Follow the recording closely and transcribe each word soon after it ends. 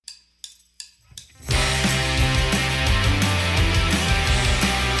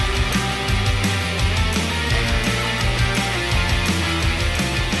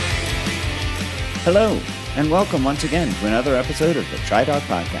Hello, and welcome once again to another episode of the TriDoc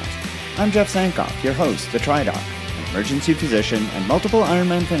Podcast. I'm Jeff Sankoff, your host, the TriDoc, an emergency physician and multiple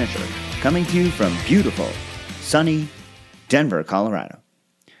Ironman finisher, coming to you from beautiful, sunny Denver, Colorado.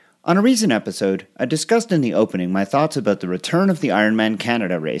 On a recent episode, I discussed in the opening my thoughts about the return of the Ironman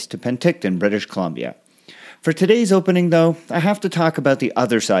Canada race to Penticton, British Columbia. For today's opening, though, I have to talk about the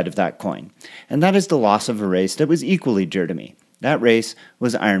other side of that coin, and that is the loss of a race that was equally dear to me. That race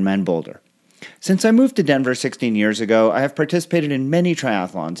was Ironman Boulder. Since I moved to Denver 16 years ago, I have participated in many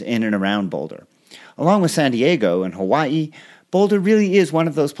triathlons in and around Boulder. Along with San Diego and Hawaii, Boulder really is one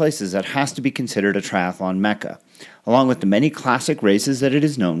of those places that has to be considered a triathlon mecca. Along with the many classic races that it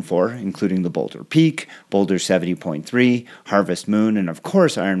is known for, including the Boulder Peak, Boulder 70.3, Harvest Moon, and of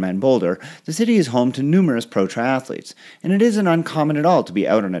course Ironman Boulder, the city is home to numerous pro triathletes, and it isn't uncommon at all to be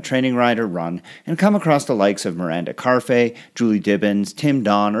out on a training ride or run and come across the likes of Miranda Carfey, Julie Dibbins, Tim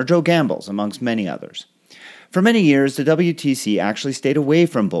Don, or Joe Gambles, amongst many others. For many years, the WTC actually stayed away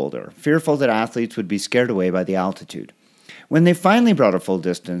from Boulder, fearful that athletes would be scared away by the altitude. When they finally brought a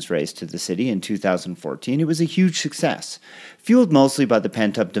full-distance race to the city in 2014, it was a huge success. Fueled mostly by the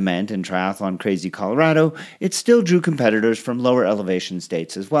pent-up demand in triathlon-crazy Colorado, it still drew competitors from lower elevation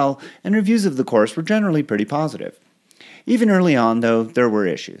states as well, and reviews of the course were generally pretty positive. Even early on, though, there were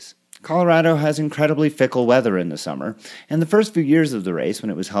issues. Colorado has incredibly fickle weather in the summer, and the first few years of the race,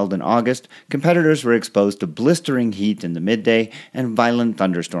 when it was held in August, competitors were exposed to blistering heat in the midday and violent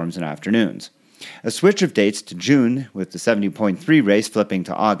thunderstorms in afternoons. A switch of dates to June, with the 70.3 race flipping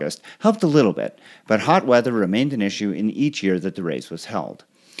to August, helped a little bit, but hot weather remained an issue in each year that the race was held.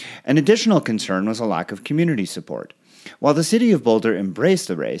 An additional concern was a lack of community support. While the city of Boulder embraced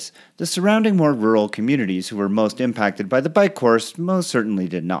the race, the surrounding more rural communities who were most impacted by the bike course most certainly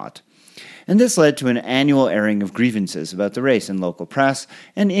did not. And this led to an annual airing of grievances about the race in local press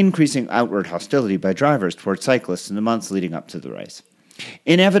and increasing outward hostility by drivers toward cyclists in the months leading up to the race.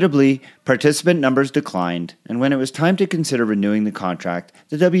 Inevitably, participant numbers declined, and when it was time to consider renewing the contract,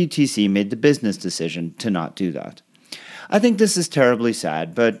 the WTC made the business decision to not do that. I think this is terribly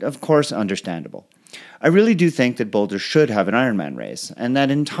sad, but of course understandable. I really do think that Boulder should have an Ironman race, and that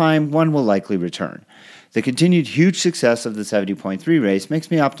in time one will likely return. The continued huge success of the 70.3 race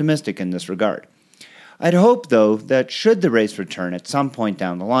makes me optimistic in this regard. I'd hope, though, that should the race return at some point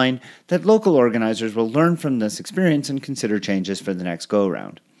down the line, that local organizers will learn from this experience and consider changes for the next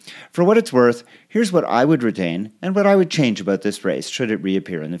go-around. For what it's worth, here's what I would retain and what I would change about this race should it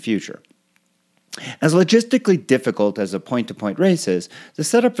reappear in the future. As logistically difficult as a point-to-point race is, the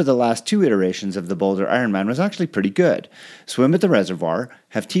setup for the last two iterations of the Boulder Ironman was actually pretty good. Swim at the reservoir,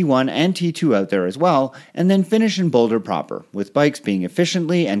 have T1 and T2 out there as well, and then finish in Boulder proper, with bikes being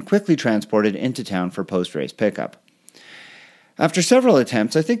efficiently and quickly transported into town for post-race pickup. After several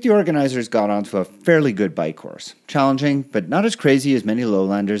attempts, I think the organizers got onto a fairly good bike course. Challenging, but not as crazy as many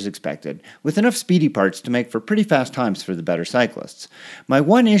lowlanders expected, with enough speedy parts to make for pretty fast times for the better cyclists. My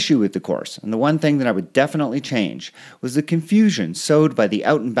one issue with the course, and the one thing that I would definitely change, was the confusion sowed by the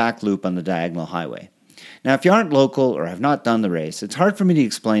out-and-back loop on the Diagonal Highway. Now, if you aren't local or have not done the race, it's hard for me to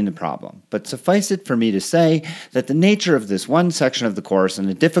explain the problem, but suffice it for me to say that the nature of this one section of the course and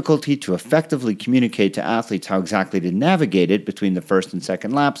the difficulty to effectively communicate to athletes how exactly to navigate it between the first and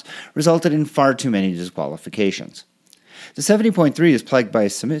second laps resulted in far too many disqualifications. The 70.3 is plagued by a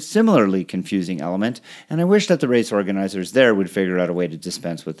similarly confusing element, and I wish that the race organizers there would figure out a way to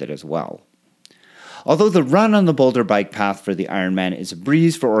dispense with it as well. Although the run on the Boulder bike path for the Ironman is a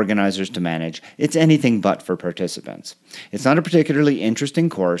breeze for organizers to manage, it's anything but for participants. It's not a particularly interesting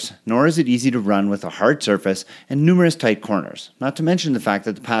course, nor is it easy to run with a hard surface and numerous tight corners, not to mention the fact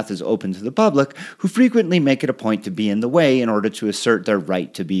that the path is open to the public, who frequently make it a point to be in the way in order to assert their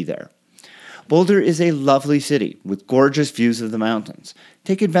right to be there. Boulder is a lovely city with gorgeous views of the mountains.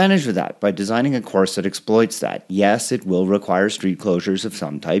 Take advantage of that by designing a course that exploits that. Yes, it will require street closures of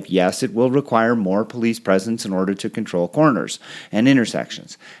some type. Yes, it will require more police presence in order to control corners and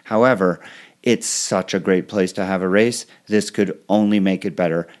intersections. However, it's such a great place to have a race. This could only make it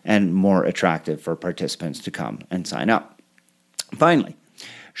better and more attractive for participants to come and sign up. Finally,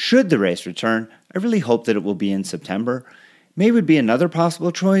 should the race return, I really hope that it will be in September. May would be another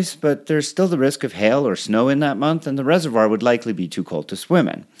possible choice, but there's still the risk of hail or snow in that month, and the reservoir would likely be too cold to swim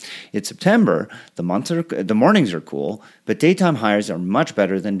in. It's September, the mornings are cool, but daytime highs are much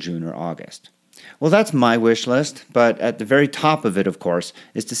better than June or August. Well, that's my wish list, but at the very top of it, of course,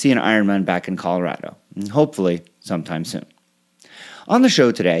 is to see an Ironman back in Colorado, and hopefully sometime soon. On the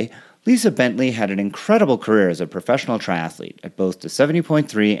show today, Lisa Bentley had an incredible career as a professional triathlete at both the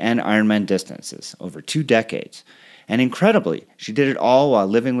 70.3 and Ironman distances over 2 decades. And incredibly, she did it all while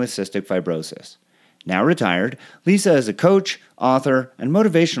living with cystic fibrosis. Now retired, Lisa is a coach, author, and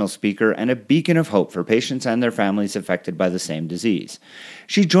motivational speaker and a beacon of hope for patients and their families affected by the same disease.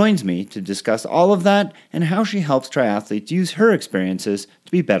 She joins me to discuss all of that and how she helps triathletes use her experiences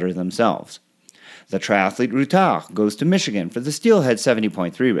to be better themselves. The triathlete Routard goes to Michigan for the Steelhead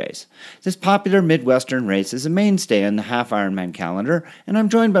 70.3 race. This popular Midwestern race is a mainstay on the half Ironman calendar, and I'm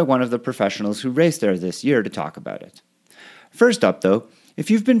joined by one of the professionals who raced there this year to talk about it. First up, though, if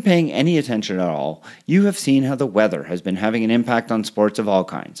you've been paying any attention at all, you have seen how the weather has been having an impact on sports of all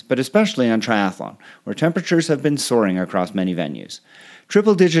kinds, but especially on triathlon, where temperatures have been soaring across many venues.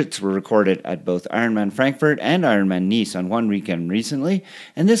 Triple digits were recorded at both Ironman Frankfurt and Ironman Nice on one weekend recently,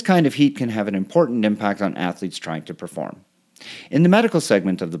 and this kind of heat can have an important impact on athletes trying to perform. In the medical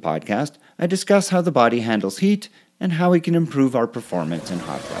segment of the podcast, I discuss how the body handles heat and how we can improve our performance in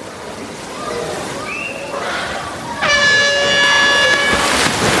hot weather.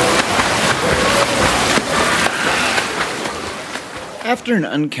 After an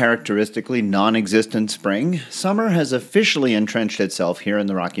uncharacteristically non-existent spring, summer has officially entrenched itself here in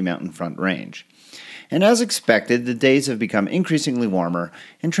the Rocky Mountain Front Range. And as expected, the days have become increasingly warmer,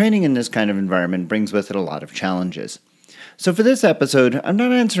 and training in this kind of environment brings with it a lot of challenges. So for this episode, I'm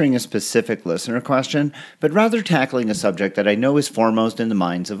not answering a specific listener question, but rather tackling a subject that I know is foremost in the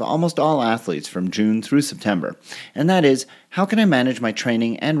minds of almost all athletes from June through September, and that is, how can I manage my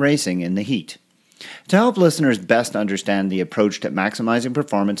training and racing in the heat? To help listeners best understand the approach to maximizing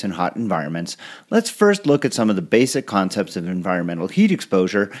performance in hot environments, let's first look at some of the basic concepts of environmental heat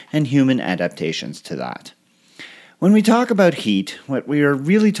exposure and human adaptations to that. When we talk about heat, what we are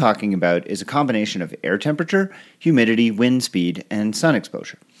really talking about is a combination of air temperature, humidity, wind speed, and sun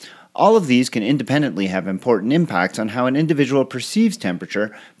exposure. All of these can independently have important impacts on how an individual perceives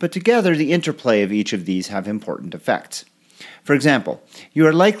temperature, but together the interplay of each of these have important effects. For example, you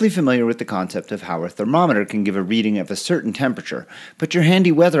are likely familiar with the concept of how a thermometer can give a reading of a certain temperature, but your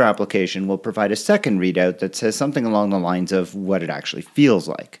handy weather application will provide a second readout that says something along the lines of what it actually feels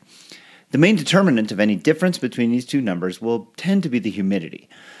like. The main determinant of any difference between these two numbers will tend to be the humidity.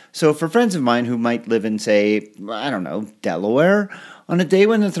 So for friends of mine who might live in, say, Delaware, on a day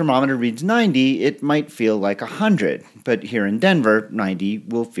when the thermometer reads 90, it might feel like 100, but here in Denver, 90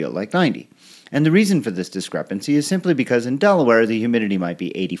 will feel like 90. And the reason for this discrepancy is simply because in Delaware, the humidity might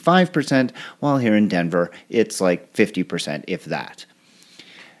be 85%, while here in Denver, it's like 50%, if that.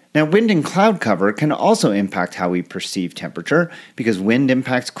 Now, wind and cloud cover can also impact how we perceive temperature, because wind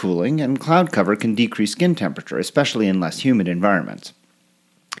impacts cooling, and cloud cover can decrease skin temperature, especially in less humid environments.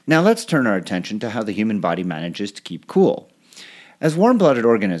 Now, let's turn our attention to how the human body manages to keep cool. As warm-blooded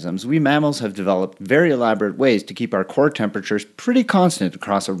organisms, we mammals have developed very elaborate ways to keep our core temperatures pretty constant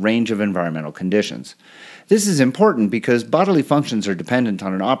across a range of environmental conditions. This is important because bodily functions are dependent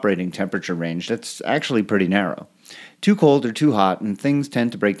on an operating temperature range that's actually pretty narrow. Too cold or too hot, and things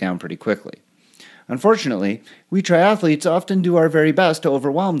tend to break down pretty quickly. Unfortunately, we triathletes often do our very best to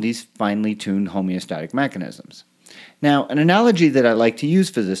overwhelm these finely tuned homeostatic mechanisms. Now, an analogy that I like to use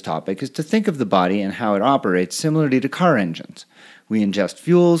for this topic is to think of the body and how it operates similarly to car engines. We ingest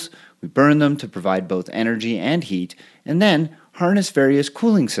fuels, we burn them to provide both energy and heat, and then harness various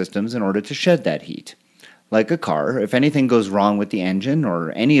cooling systems in order to shed that heat. Like a car, if anything goes wrong with the engine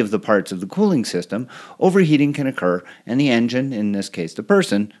or any of the parts of the cooling system, overheating can occur and the engine, in this case the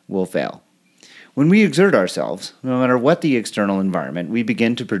person, will fail. When we exert ourselves, no matter what the external environment, we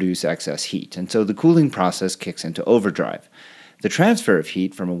begin to produce excess heat, and so the cooling process kicks into overdrive. The transfer of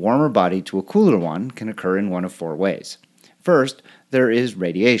heat from a warmer body to a cooler one can occur in one of four ways. First, there is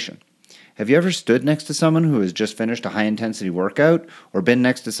radiation. Have you ever stood next to someone who has just finished a high-intensity workout, or been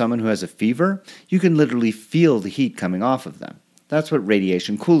next to someone who has a fever? You can literally feel the heat coming off of them. That's what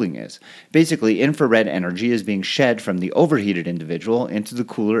radiation cooling is. Basically, infrared energy is being shed from the overheated individual into the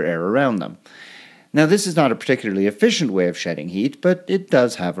cooler air around them. Now, this is not a particularly efficient way of shedding heat, but it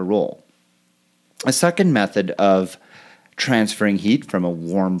does have a role. A second method of transferring heat from a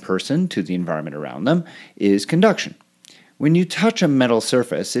warm person to the environment around them is conduction. When you touch a metal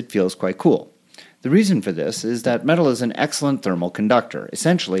surface, it feels quite cool. The reason for this is that metal is an excellent thermal conductor.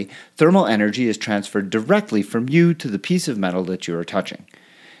 Essentially, thermal energy is transferred directly from you to the piece of metal that you are touching.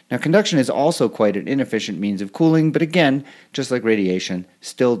 Now, conduction is also quite an inefficient means of cooling, but again, just like radiation,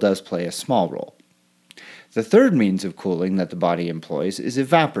 still does play a small role. The third means of cooling that the body employs is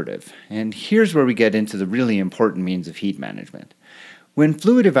evaporative, and here's where we get into the really important means of heat management. When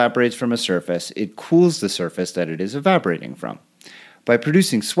fluid evaporates from a surface, it cools the surface that it is evaporating from. By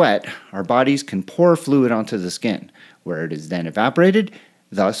producing sweat, our bodies can pour fluid onto the skin, where it is then evaporated,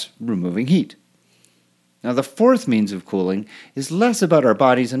 thus removing heat. Now, the fourth means of cooling is less about our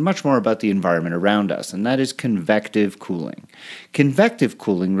bodies and much more about the environment around us, and that is convective cooling. Convective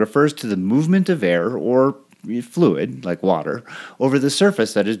cooling refers to the movement of air or fluid, like water, over the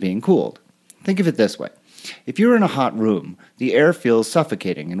surface that is being cooled. Think of it this way. If you're in a hot room, the air feels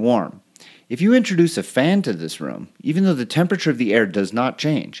suffocating and warm. If you introduce a fan to this room, even though the temperature of the air does not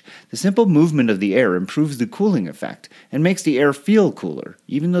change, the simple movement of the air improves the cooling effect and makes the air feel cooler,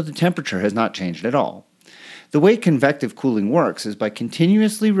 even though the temperature has not changed at all. The way convective cooling works is by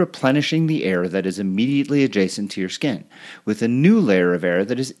continuously replenishing the air that is immediately adjacent to your skin, with a new layer of air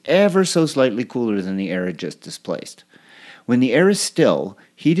that is ever so slightly cooler than the air it just displaced. When the air is still,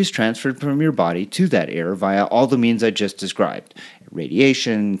 heat is transferred from your body to that air via all the means I just described: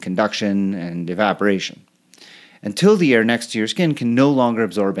 radiation, conduction, and evaporation. Until the air next to your skin can no longer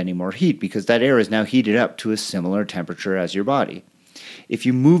absorb any more heat because that air is now heated up to a similar temperature as your body. If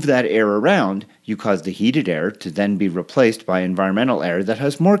you move that air around, you cause the heated air to then be replaced by environmental air that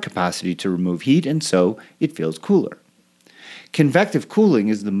has more capacity to remove heat, and so it feels cooler. Convective cooling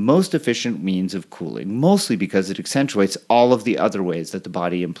is the most efficient means of cooling, mostly because it accentuates all of the other ways that the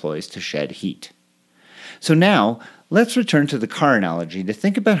body employs to shed heat. So now, let's return to the car analogy to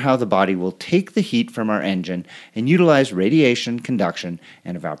think about how the body will take the heat from our engine and utilize radiation, conduction,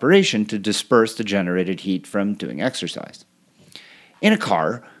 and evaporation to disperse the generated heat from doing exercise. In a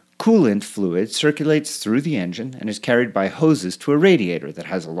car, coolant fluid circulates through the engine and is carried by hoses to a radiator that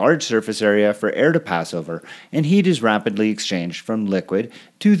has a large surface area for air to pass over, and heat is rapidly exchanged from liquid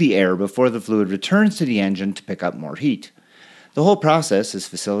to the air before the fluid returns to the engine to pick up more heat. The whole process is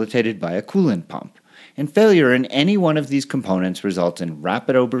facilitated by a coolant pump, and failure in any one of these components results in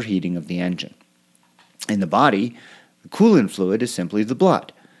rapid overheating of the engine. In the body, the coolant fluid is simply the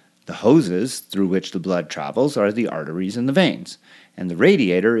blood. The hoses through which the blood travels are the arteries and the veins, and the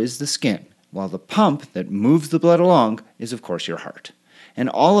radiator is the skin, while the pump that moves the blood along is, of course, your heart. And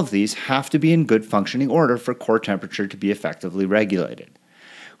all of these have to be in good functioning order for core temperature to be effectively regulated.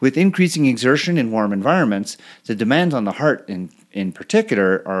 With increasing exertion in warm environments, the demands on the heart in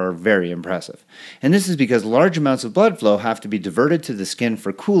particular are very impressive. And this is because large amounts of blood flow have to be diverted to the skin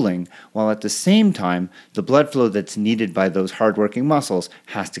for cooling, while at the same time, the blood flow that's needed by those hardworking muscles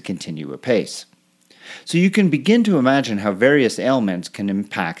has to continue apace. So you can begin to imagine how various ailments can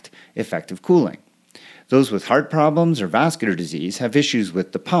impact effective cooling. Those with heart problems or vascular disease have issues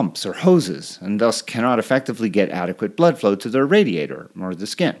with the pumps or hoses, and thus cannot effectively get adequate blood flow to their radiator or the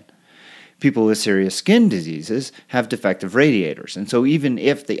skin. People with serious skin diseases have defective radiators, and so even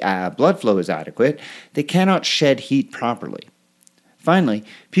if the blood flow is adequate, they cannot shed heat properly. Finally,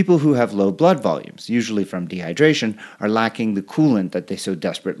 people who have low blood volumes, usually from dehydration, are lacking the coolant that they so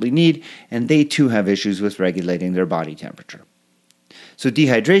desperately need, and they too have issues with regulating their body temperature. So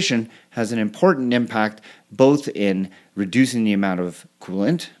dehydration has an important impact both in reducing the amount of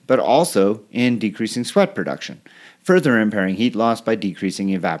coolant, but also in decreasing sweat production, further impairing heat loss by decreasing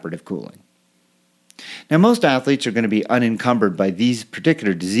evaporative cooling. Now, most athletes are going to be unencumbered by these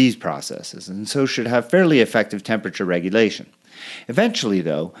particular disease processes, and so should have fairly effective temperature regulation. Eventually,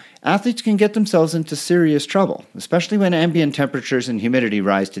 though, athletes can get themselves into serious trouble, especially when ambient temperatures and humidity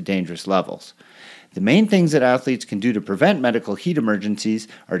rise to dangerous levels. The main things that athletes can do to prevent medical heat emergencies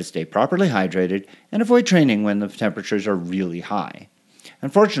are to stay properly hydrated and avoid training when the temperatures are really high.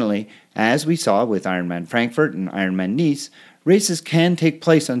 Unfortunately, as we saw with Ironman Frankfurt and Ironman Nice, races can take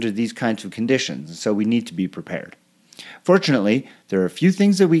place under these kinds of conditions, so we need to be prepared. Fortunately, there are a few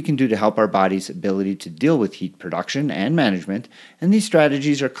things that we can do to help our body's ability to deal with heat production and management, and these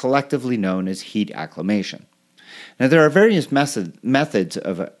strategies are collectively known as heat acclimation. Now, there are various methods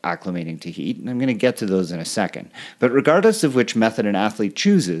of acclimating to heat, and I'm going to get to those in a second. But regardless of which method an athlete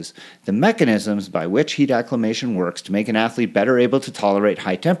chooses, the mechanisms by which heat acclimation works to make an athlete better able to tolerate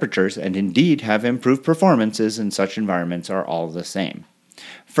high temperatures and indeed have improved performances in such environments are all the same.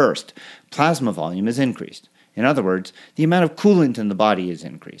 First, plasma volume is increased. In other words, the amount of coolant in the body is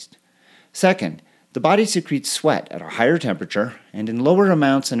increased. Second, the body secretes sweat at a higher temperature and in lower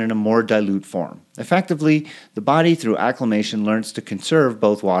amounts and in a more dilute form. Effectively, the body through acclimation learns to conserve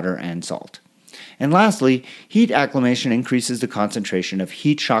both water and salt. And lastly, heat acclimation increases the concentration of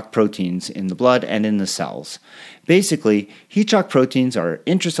heat shock proteins in the blood and in the cells. Basically, heat shock proteins are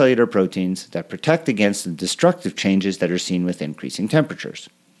intracellular proteins that protect against the destructive changes that are seen with increasing temperatures.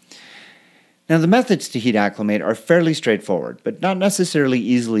 Now, the methods to heat acclimate are fairly straightforward, but not necessarily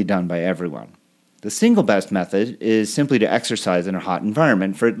easily done by everyone. The single best method is simply to exercise in a hot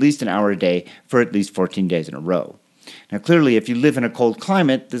environment for at least an hour a day for at least 14 days in a row. Now, clearly, if you live in a cold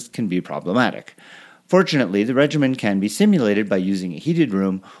climate, this can be problematic. Fortunately, the regimen can be simulated by using a heated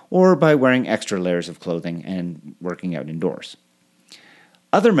room or by wearing extra layers of clothing and working out indoors.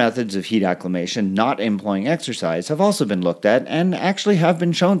 Other methods of heat acclimation not employing exercise have also been looked at and actually have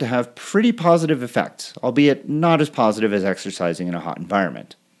been shown to have pretty positive effects, albeit not as positive as exercising in a hot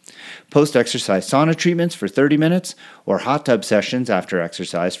environment. Post-exercise sauna treatments for 30 minutes or hot tub sessions after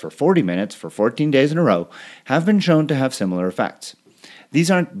exercise for 40 minutes for 14 days in a row have been shown to have similar effects. These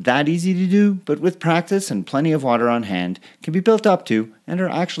aren't that easy to do, but with practice and plenty of water on hand, can be built up to and are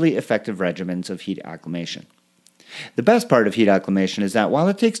actually effective regimens of heat acclimation. The best part of heat acclimation is that while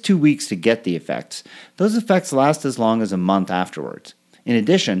it takes 2 weeks to get the effects, those effects last as long as a month afterwards. In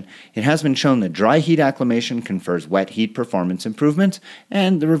addition, it has been shown that dry heat acclimation confers wet heat performance improvements,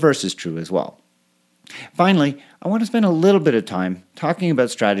 and the reverse is true as well. Finally, I want to spend a little bit of time talking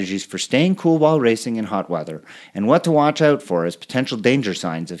about strategies for staying cool while racing in hot weather, and what to watch out for as potential danger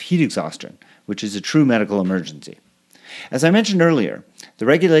signs of heat exhaustion, which is a true medical emergency. As I mentioned earlier, the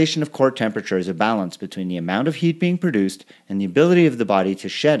regulation of core temperature is a balance between the amount of heat being produced and the ability of the body to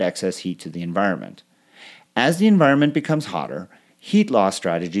shed excess heat to the environment. As the environment becomes hotter, heat loss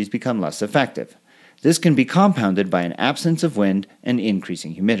strategies become less effective. This can be compounded by an absence of wind and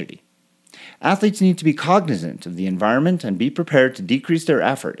increasing humidity. Athletes need to be cognizant of the environment and be prepared to decrease their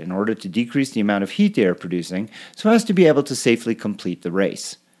effort in order to decrease the amount of heat they are producing so as to be able to safely complete the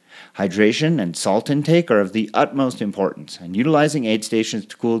race. Hydration and salt intake are of the utmost importance, and utilizing aid stations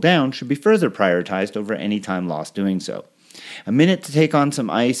to cool down should be further prioritized over any time lost doing so. A minute to take on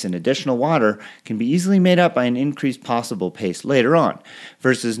some ice and additional water can be easily made up by an increased possible pace later on,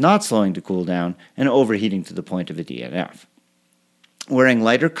 versus not slowing to cool down and overheating to the point of a DNF. Wearing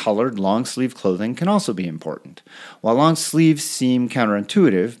lighter colored long sleeve clothing can also be important. While long sleeves seem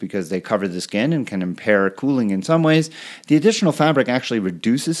counterintuitive because they cover the skin and can impair cooling in some ways, the additional fabric actually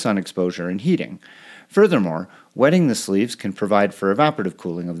reduces sun exposure and heating. Furthermore, wetting the sleeves can provide for evaporative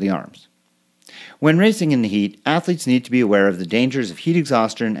cooling of the arms. When racing in the heat, athletes need to be aware of the dangers of heat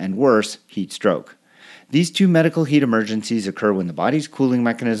exhaustion and worse, heat stroke. These two medical heat emergencies occur when the body's cooling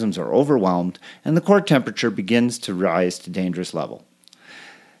mechanisms are overwhelmed and the core temperature begins to rise to dangerous level.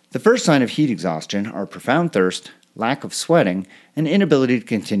 The first sign of heat exhaustion are profound thirst, lack of sweating, and inability to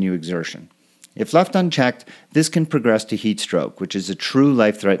continue exertion. If left unchecked, this can progress to heat stroke, which is a true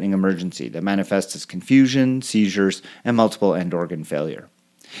life-threatening emergency that manifests as confusion, seizures, and multiple end organ failure.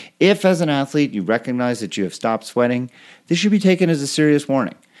 If, as an athlete, you recognize that you have stopped sweating, this should be taken as a serious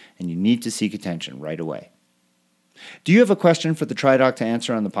warning, and you need to seek attention right away. Do you have a question for the TriDoc to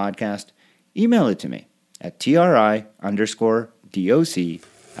answer on the podcast? Email it to me at tri_doc@icloud.com.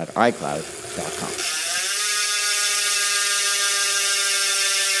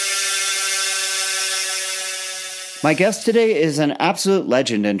 My guest today is an absolute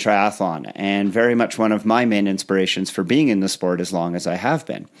legend in triathlon and very much one of my main inspirations for being in the sport as long as I have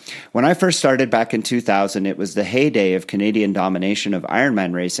been. When I first started back in 2000, it was the heyday of Canadian domination of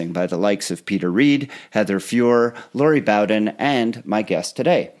Ironman racing by the likes of Peter Reid, Heather Feuer, Laurie Bowden, and my guest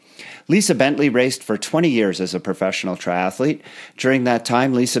today. Lisa Bentley raced for 20 years as a professional triathlete. During that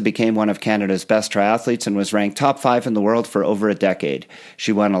time, Lisa became one of Canada's best triathletes and was ranked top 5 in the world for over a decade.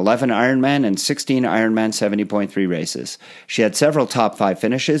 She won 11 Ironman and 16 Ironman 70.3 races. She had several top 5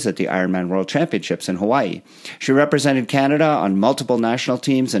 finishes at the Ironman World Championships in Hawaii. She represented Canada on multiple national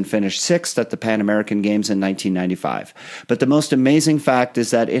teams and finished 6th at the Pan American Games in 1995. But the most amazing fact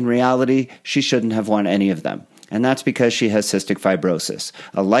is that in reality, she shouldn't have won any of them. And that's because she has cystic fibrosis,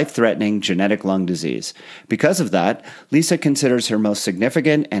 a life-threatening genetic lung disease. Because of that, Lisa considers her most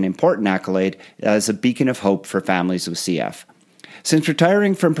significant and important accolade as a beacon of hope for families with CF. Since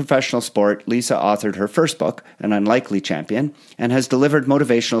retiring from professional sport, Lisa authored her first book, An Unlikely Champion, and has delivered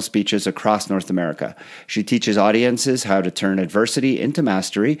motivational speeches across North America. She teaches audiences how to turn adversity into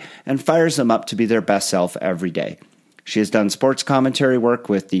mastery and fires them up to be their best self every day. She has done sports commentary work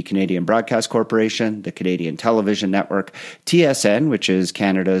with the Canadian Broadcast Corporation, the Canadian Television Network, TSN, which is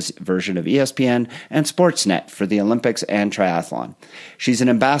Canada's version of ESPN, and Sportsnet for the Olympics and triathlon. She's an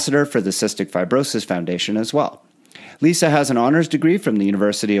ambassador for the Cystic Fibrosis Foundation as well. Lisa has an honors degree from the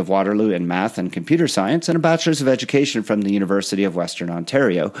University of Waterloo in math and computer science and a bachelor's of education from the University of Western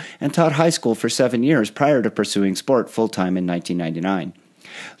Ontario, and taught high school for 7 years prior to pursuing sport full-time in 1999.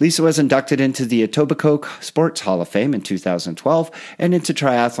 Lisa was inducted into the Etobicoke Sports Hall of Fame in 2012 and into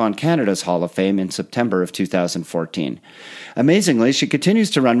Triathlon Canada's Hall of Fame in September of 2014. Amazingly, she continues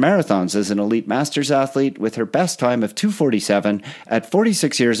to run marathons as an elite masters athlete with her best time of 2:47 at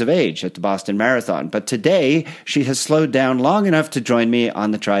 46 years of age at the Boston Marathon. But today, she has slowed down long enough to join me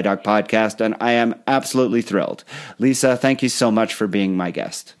on the TriDoc podcast, and I am absolutely thrilled. Lisa, thank you so much for being my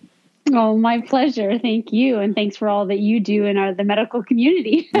guest. Oh, my pleasure. Thank you. And thanks for all that you do in the medical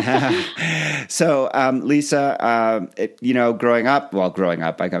community. So, Lisa, growing up,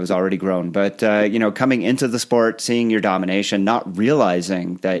 like I was already grown, but, coming into the sport, seeing your domination, not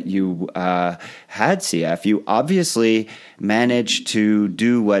realizing that you had CF, you obviously managed to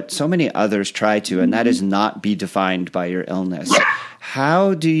do what so many others try to, and that is not be defined by your illness.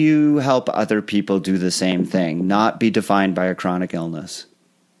 How do you help other people do the same thing, not be defined by a chronic illness?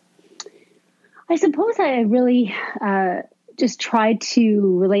 I suppose I really just try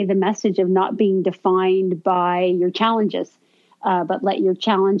to relay the message of not being defined by your challenges, but let your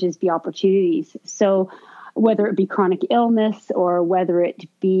challenges be opportunities. So whether it be chronic illness or whether it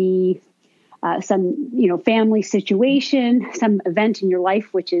be some family situation, some event in your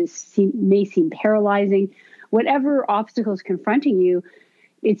life which may seem paralyzing, whatever obstacles confronting you,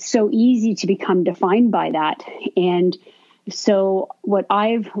 it's so easy to become defined by that. And so what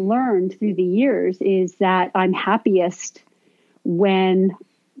I've learned through the years is that I'm happiest when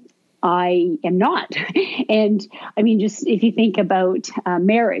I am not. And I mean, just if you think about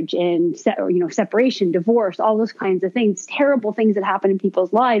marriage and separation, divorce, all those kinds of things, terrible things that happen in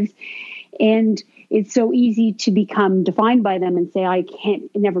people's lives. And it's so easy to become defined by them and say, I can't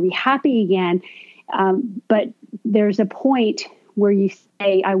never be happy again. But there's a point where you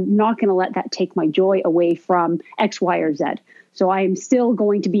say, I'm not going to let that take my joy away from X, Y, or Z. So I'm still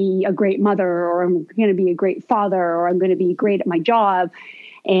going to be a great mother, or I'm going to be a great father, or I'm going to be great at my job.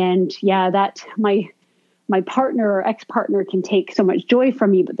 And that my partner or ex-partner can take so much joy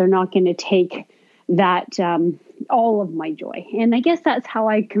from me, but they're not going to take that all of my joy. And I guess that's how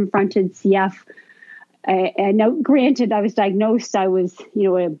I confronted CF. And now, granted, I was diagnosed. I was,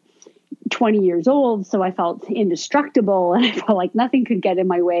 20 years old, so I felt indestructible and I felt like nothing could get in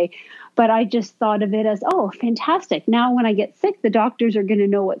my way. But I just thought of it as, oh, fantastic. Now when I get sick, the doctors are going to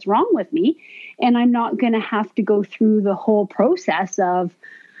know what's wrong with me, and I'm not going to have to go through the whole process of,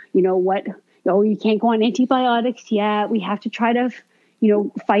 you can't go on antibiotics yet. We have to try to,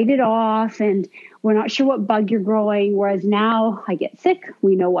 fight it off, and we're not sure what bug you're growing. Whereas now I get sick,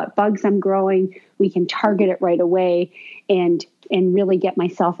 we know what bugs I'm growing. We can target it right away and really get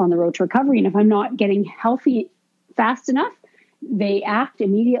myself on the road to recovery. And if I'm not getting healthy fast enough, they act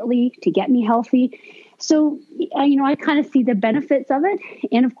immediately to get me healthy. So, I kind of see the benefits of it.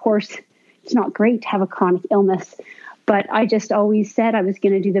 And of course, it's not great to have a chronic illness, but I just always said I was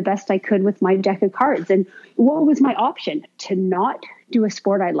going to do the best I could with my deck of cards. And what was my option? To not do a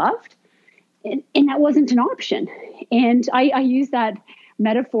sport I loved? And that wasn't an option. And I use that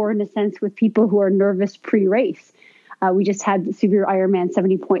metaphor in a sense with people who are nervous pre-race. We just had the Super Ironman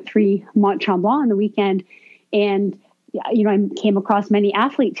 70.3 Mont Tremblant on the weekend. And, I came across many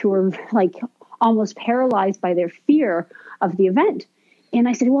athletes who were like almost paralyzed by their fear of the event. And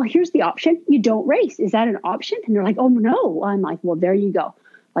I said, well, here's the option. You don't race. Is that an option? And they're like, oh, no. I'm like, well, there you go.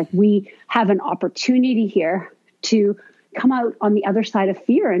 Like, we have an opportunity here to come out on the other side of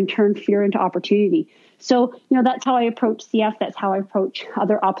fear and turn fear into opportunity. So, that's how I approach CF. That's how I approach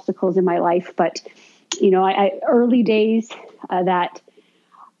other obstacles in my life. But, early days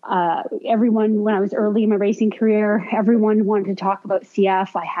everyone, when I was early in my racing career, everyone wanted to talk about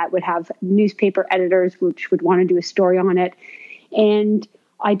CF. I would have newspaper editors which would want to do a story on it. And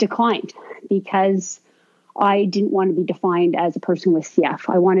I declined because I didn't want to be defined as a person with CF.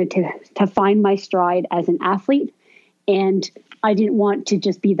 I wanted to find my stride as an athlete. And I didn't want to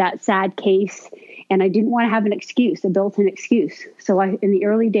just be that sad case. And I didn't want to have an excuse, a built-in excuse. So in the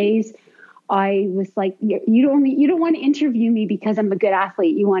early days, I was like, you don't want to interview me because I'm a good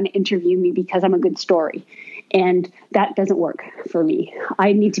athlete. You want to interview me because I'm a good story. And that doesn't work for me.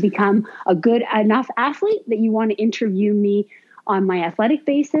 I need to become a good enough athlete that you want to interview me on my athletic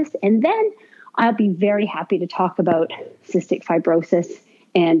basis. And then I'll be very happy to talk about cystic fibrosis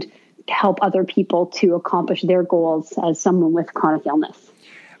and help other people to accomplish their goals as someone with chronic illness.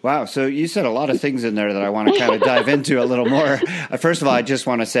 Wow. So you said a lot of things in there that I want to kind of dive into a little more. First of all, I just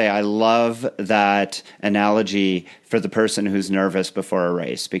want to say I love that analogy for the person who's nervous before a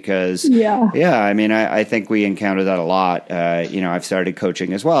race because, I mean, I think we encounter that a lot. I've started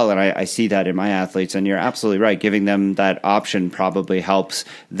coaching as well, and I see that in my athletes, and you're absolutely right. Giving them that option probably helps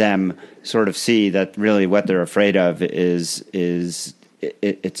them sort of see that really what they're afraid of is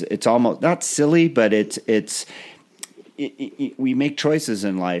it's almost not silly, but it's we make choices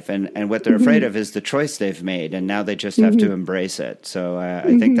in life, and what they're afraid of is the choice they've made, and now they just have to embrace it. So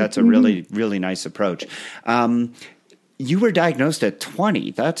I think that's a really, really nice approach. You were diagnosed at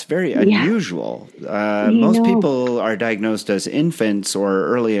 20. That's very unusual. Most people are diagnosed as infants or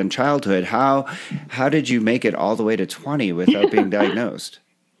early in childhood. How did you make it all the way to 20 without being diagnosed?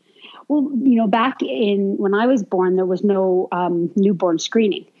 Well, back when I was born, there was no newborn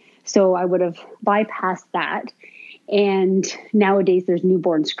screening. So I would have bypassed that. And nowadays there's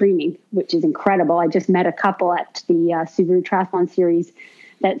newborn screening, which is incredible. I just met a couple at the Subaru Triathlon Series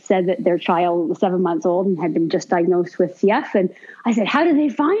that said that their child was 7 months old and had been just diagnosed with CF. And I said, how did they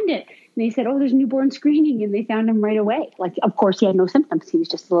find it? And they said, oh, there's newborn screening. And they found him right away. Like, of course, he had no symptoms. He was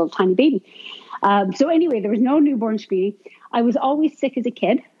just a little tiny baby. So anyway, there was no newborn screening. I was always sick as a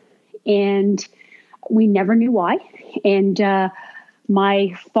kid, and we never knew why. And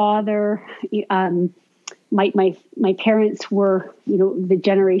my father, my parents were, the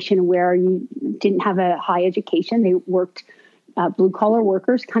generation where you didn't have a high education. They worked blue collar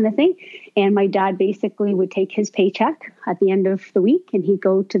workers kind of thing. And my dad basically would take his paycheck at the end of the week, and he'd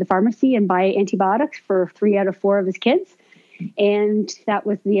go to the pharmacy and buy antibiotics for 3 out of 4 of his kids. And that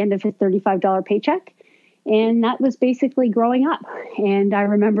was the end of his $35 paycheck. And that was basically growing up. And I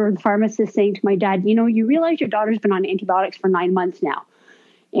remember the pharmacist saying to my dad, you realize your daughter's been on antibiotics for 9 months now.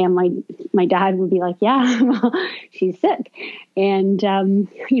 And my dad would be like, yeah, well, she's sick. And,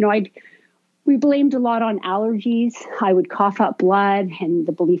 we blamed a lot on allergies. I would cough up blood, and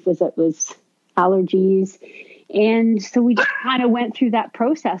the belief was it was allergies. And so we just kind of went through that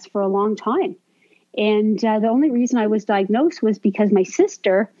process for a long time. And the only reason I was diagnosed was because my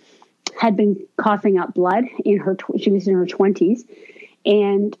sister had been coughing up blood she was in her 20s.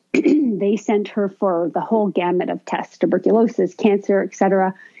 And they sent her for the whole gamut of tests, tuberculosis, cancer, et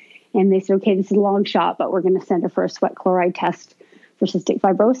cetera. And they said, okay, this is a long shot, but we're going to send her for a sweat chloride test for cystic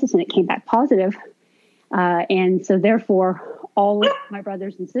fibrosis. And it came back positive. And so therefore, all of my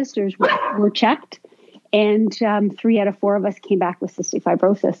brothers and sisters were checked. And 3 out of 4 of us came back with cystic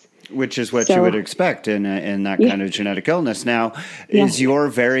fibrosis. Which is what you would expect in that kind of genetic illness. Now, is your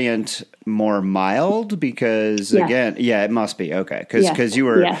variant more mild? Because again, it must be. Okay. Because you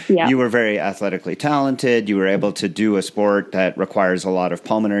were very athletically talented. You were able to do a sport that requires a lot of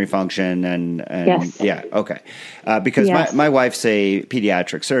pulmonary function okay. Because my wife's a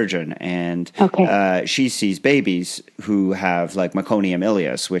pediatric surgeon, and she sees babies who have like meconium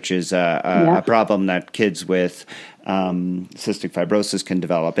ileus, which is a problem that kids with cystic fibrosis can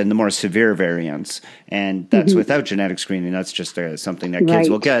develop in the more severe variants. And that's without genetic screening. That's just something that kids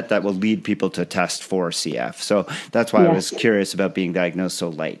will get that will lead people to test for CF. So that's why I was curious about being diagnosed so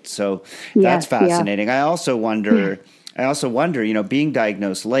late. So that's fascinating. I also wonder, being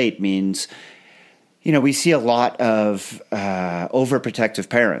diagnosed late means, we see a lot of overprotective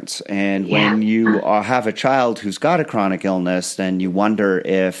parents. And when you have a child who's got a chronic illness, then you wonder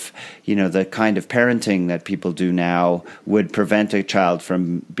if, the kind of parenting that people do now would prevent a child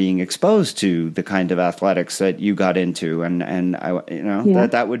from being exposed to the kind of athletics that you got into. And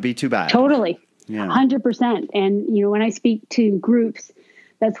that would be too bad. Totally. Yeah. 100%. And, when I speak to groups,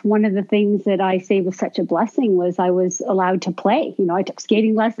 that's one of the things that I say was such a blessing was I was allowed to play. I took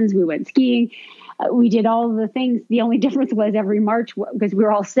skating lessons. We went skiing. We did all of the things. The only difference was every March, because we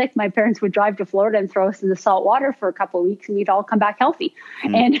were all sick, my parents would drive to Florida and throw us in the salt water for a couple of weeks, and we'd all come back healthy.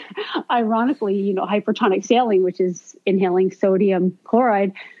 And ironically, hypertonic sailing, which is inhaling sodium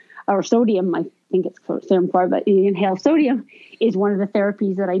chloride or sodium, I think it's sodium chloride, but you inhale sodium, is one of the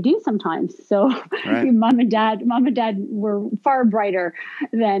therapies that I do sometimes. So mom and dad were far brighter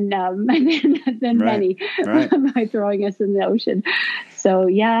than many by throwing us in the ocean. So,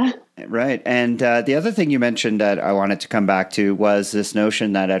 Right. And the other thing you mentioned that I wanted to come back to was this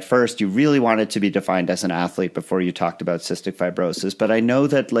notion that at first you really wanted to be defined as an athlete before you talked about cystic fibrosis. But I know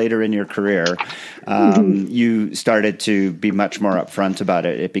that later in your career, you started to be much more upfront about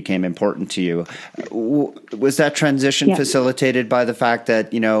it. It became important to you. Was that transition facilitated by the fact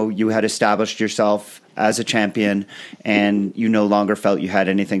that, you had established yourself as a champion and you no longer felt you had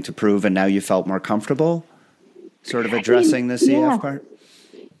anything to prove, and now you felt more comfortable sort of addressing the CF part?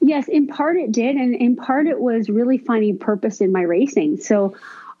 Yes, in part it did. And in part it was really finding purpose in my racing. So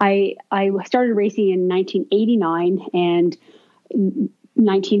I started racing in 1989, and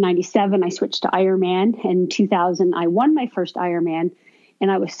 1997 I switched to Ironman. And 2000 I won my first Ironman,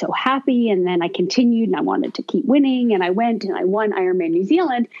 and I was so happy. And then I continued, and I wanted to keep winning. And I went and I won Ironman New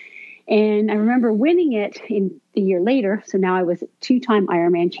Zealand. And I remember winning it in the year later. So now I was a 2-time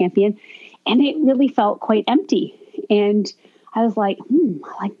Ironman champion, and it really felt quite empty. And I was like,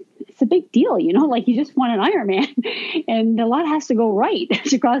 it's a big deal, like you just won an Ironman and a lot has to go right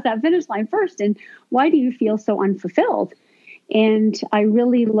to cross that finish line first. And why do you feel so unfulfilled? And I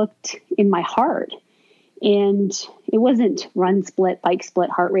really looked in my heart, and it wasn't run split, bike split,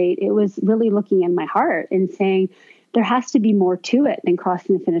 heart rate. It was really looking in my heart and saying, there has to be more to it than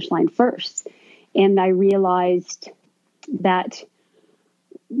crossing the finish line first. And I realized that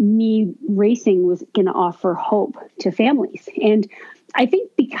me racing was going to offer hope to families. And I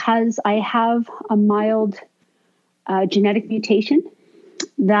think because I have a mild genetic mutation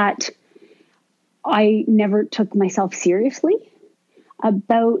that I never took myself seriously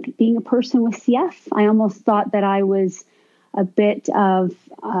about being a person with CF. I almost thought that I was a bit of,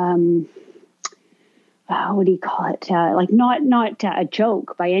 what do you call it? Like not a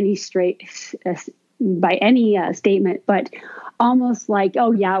joke by any statement, but almost like,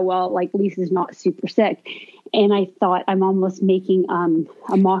 oh yeah, well, like Lisa's not super sick. And I thought I'm almost making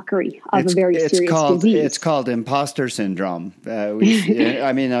a mockery of a very serious disease. It's called imposter syndrome.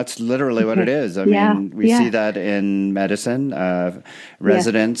 I mean, that's literally what it is. I mean, we see that in medicine.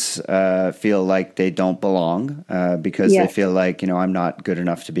 Residents feel like they don't belong because they feel like, I'm not good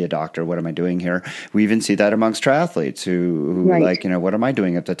enough to be a doctor. What am I doing here? We even see that amongst triathletes who like, what am I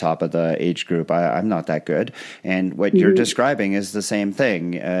doing at the top of the age group? I'm not that good. And what you're describing is the same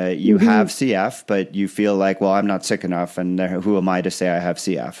thing. You have CF, but you feel like, well, I'm not sick enough, and who am I to say I have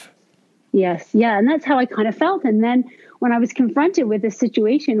CF? Yes. Yeah. And that's how I kind of felt. And then when I was confronted with this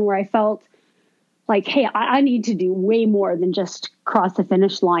situation where I felt like, hey, I need to do way more than just cross the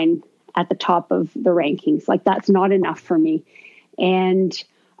finish line at the top of the rankings. Like, that's not enough for me. And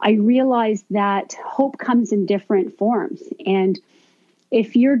I realized that hope comes in different forms. And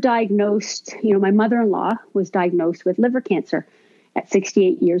if you're diagnosed, my mother-in-law was diagnosed with liver cancer at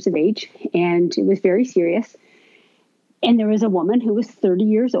 68 years of age, and it was very serious. And there was a woman who was 30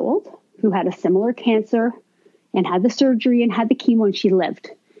 years old who had a similar cancer and had the surgery and had the chemo, and she lived.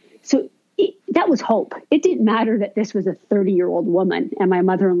 So that was hope. It didn't matter that this was a 30-year-old woman and my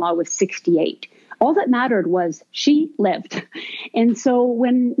mother-in-law was 68. All that mattered was she lived. And so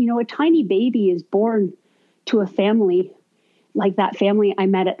when, a tiny baby is born to a family like that family I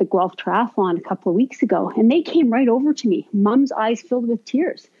met at the Guelph Triathlon a couple of weeks ago, and they came right over to me, mom's eyes filled with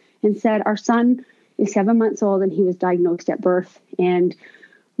tears, and said, our son is 7 months old and he was diagnosed at birth. And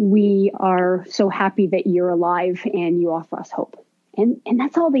we are so happy that you're alive and you offer us hope. And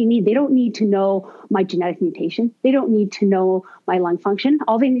that's all they need. They don't need to know my genetic mutation. They don't need to know my lung function.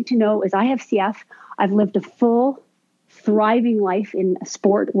 All they need to know is I have CF. I've lived a full, thriving life in a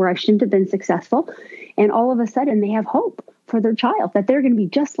sport where I shouldn't have been successful. And all of a sudden they have hope for their child, that they're going to be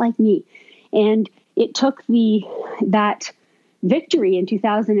just like me. And it took that victory in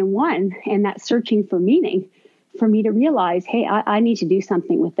 2001 and that searching for meaning for me to realize, hey, I need to do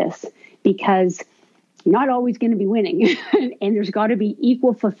something with this, because you're not always going to be winning. And there's got to be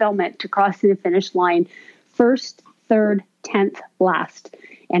equal fulfillment to crossing the finish line, first, third, 10th, last.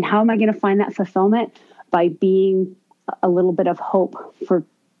 And how am I going to find that fulfillment? By being a little bit of hope for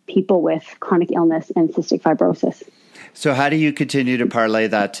people with chronic illness and cystic fibrosis. So how do you continue to parlay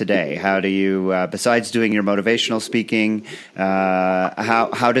that today? How do you, besides doing your motivational speaking,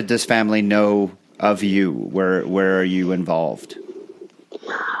 how did this family know of you? Where are you involved?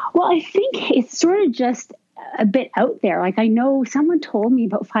 Well, I think it's sort of just a bit out there. Like, I know someone told me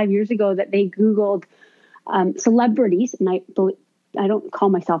about 5 years ago that they Googled celebrities, and I don't call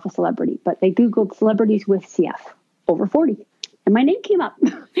myself a celebrity, but they Googled celebrities with CF over 40. And my name came up.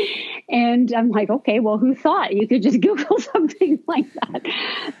 And I'm like, okay, well, who thought you could just Google something like that?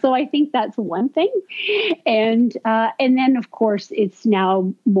 So I think that's one thing. And then, of course, it's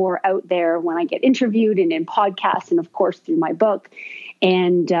now more out there when I get interviewed and in podcasts and, of course, through my book.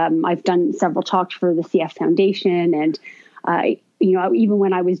 And I've done several talks for the CF Foundation. And, even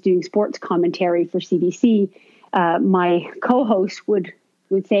when I was doing sports commentary for CBC, my co-host would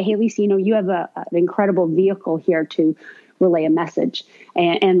say, hey, Lisa, you have an incredible vehicle here to relay a message.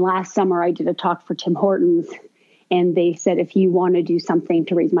 And last summer I did a talk for Tim Hortons, and they said, if you want to do something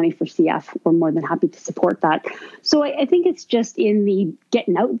to raise money for CF, we're more than happy to support that. So I think it's just in the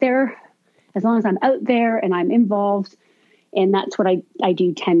getting out there. As long as I'm out there and I'm involved, and that's what I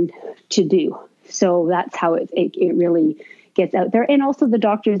do tend to do. So that's how it really gets out there. And also the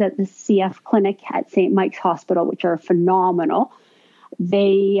doctors at the CF clinic at St. Mike's Hospital, which are phenomenal.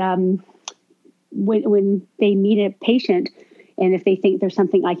 They, when they meet a patient, and if they think there's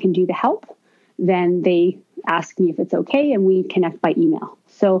something I can do to help, then they ask me if it's okay, and we connect by email.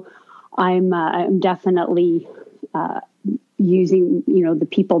 So I'm definitely using the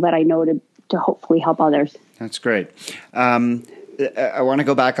people that I know to hopefully help others. That's great. I want to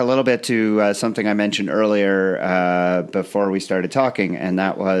go back a little bit to something I mentioned earlier before we started talking, and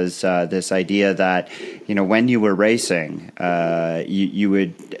that was this idea that, when you were racing, you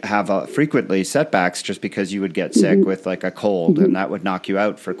would have frequently setbacks just because you would get sick with like a cold and that would knock you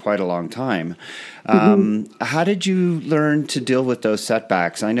out for quite a long time. How did you learn to deal with those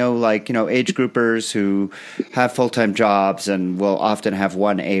setbacks? I know, like, age groupers who have full-time jobs and will often have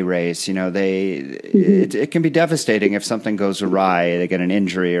one A race, it can be devastating if something goes awry, they get an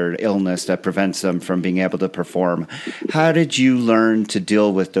injury or illness that prevents them from being able to perform. How did you learn to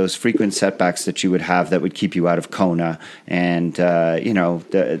deal with those frequent setbacks that you would have that would keep you out of Kona and,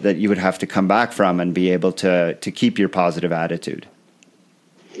 that you would have to come back from and be able to keep your positive attitude?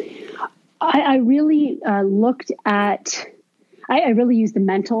 I really looked at, I really used the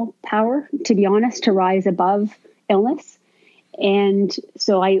mental power, to be honest, to rise above illness. And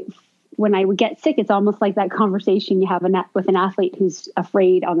so when I would get sick, it's almost like that conversation you have with an athlete who's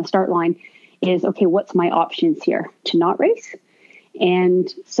afraid on the start line is, okay, what's my options here? To not race?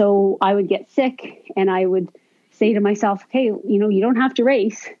 And so I would get sick and I would say to myself, okay, you don't have to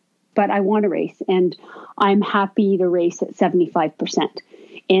race, but I want to race. And I'm happy to race at 75%.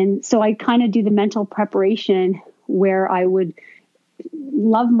 And so I kind of do the mental preparation where I would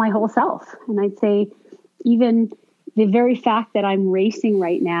love my whole self. And I'd say even the very fact that I'm racing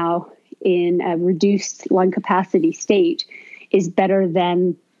right now in a reduced lung capacity state is better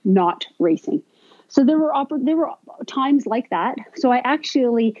than not racing. So there were times like that. So I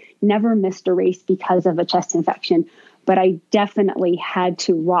actually never missed a race because of a chest infection, but I definitely had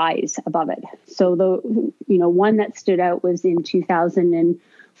to rise above it. So the one that stood out was in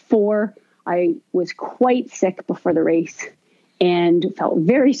 2004. I was quite sick before the race and felt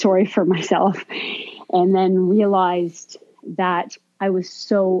very sorry for myself, and then realized that I was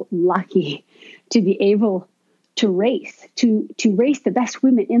so lucky to be able to race, to race the best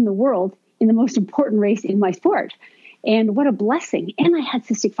women in the world in the most important race in my sport. And what a blessing. And I had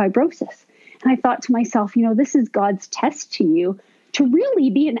cystic fibrosis. And I thought to myself, this is God's test to you to really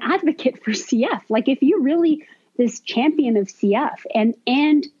be an advocate for CF. Like, if you're really this champion of CF and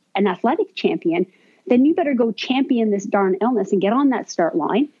an athletic champion, then you better go champion this darn illness and get on that start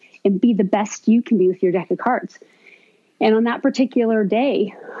line and be the best you can be with your deck of cards. And on that particular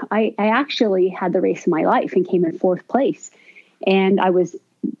day, I actually had the race of my life and came in fourth place. And I was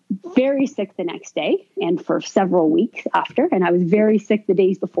very sick the next day and for several weeks after. And I was very sick the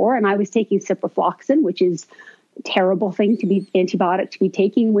days before. And I was taking ciprofloxacin, which is a terrible thing to be antibiotic to be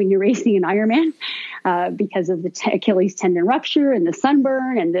taking when you're racing an Ironman because of the Achilles tendon rupture and the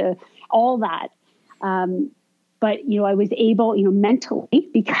sunburn and all that. But, I was able, mentally,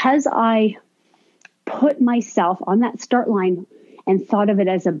 because I put myself on that start line and thought of it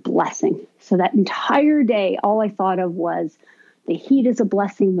as a blessing. So that entire day, all I thought of was, the heat is a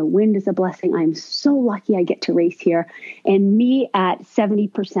blessing. The wind is a blessing. I'm so lucky I get to race here. And me at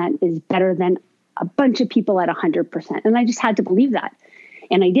 70% is better than a bunch of people at 100%. And I just had to believe that.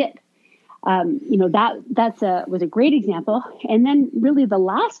 And I did. That was a great example. And then really the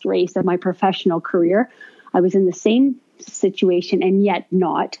last race of my professional career, I was in the same situation and yet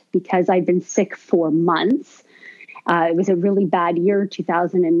not, because I'd been sick for months. It was a really bad year,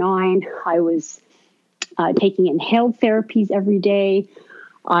 2009. I was taking inhaled therapies every day.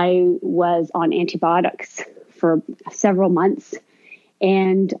 I was on antibiotics for several months.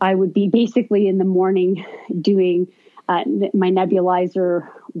 And I would be basically in the morning doing my nebulizer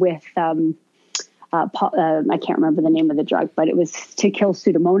with, I can't remember the name of the drug, but it was to kill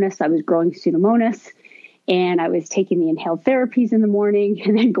Pseudomonas. I was growing Pseudomonas. And I was taking the inhaled therapies in the morning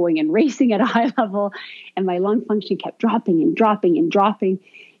and then going and racing at a high level. And my lung function kept dropping and dropping and dropping.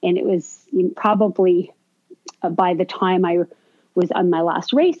 And it was probably by the time I was on my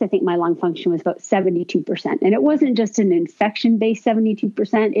last race, I think my lung function was about 72%. And it wasn't just an infection-based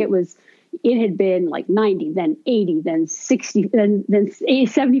 72%. It had been like 90, then 80, then 60, then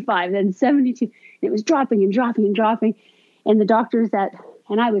 75, then 72. And it was dropping and dropping and dropping. And the doctors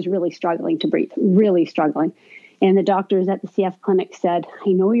and I was really struggling to breathe, really struggling. And the doctors at the CF clinic said,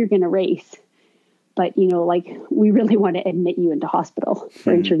 I know you're going to race, but, we really want to admit you into hospital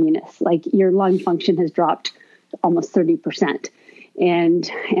for intravenous. Like, your lung function has dropped almost 30%. And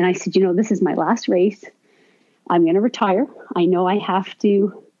I said, this is my last race. I'm going to retire. I know I have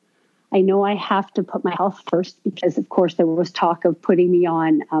to put my health first, because of course there was talk of putting me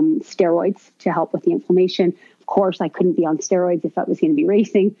on steroids to help with the inflammation. Of course, I couldn't be on steroids if I was going to be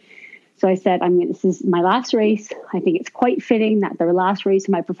racing. So I said, this is my last race. I think it's quite fitting that the last race of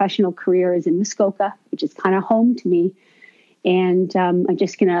my professional career is in Muskoka, which is kind of home to me. And I'm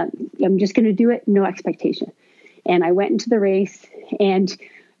just gonna do it, no expectation. And I went into the race, and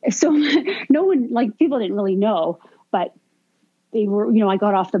so no one, people didn't really know, but they were, I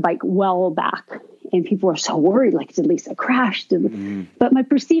got off the bike well back, And people were so worried, like, did Lisa crash? But my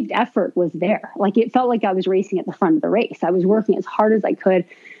perceived effort was there. Like, it felt like I was racing at the front of the race. I was working as hard as I could.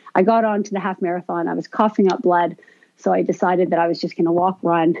 I got onto the half marathon. I was coughing up blood. So I decided that I was just going to walk,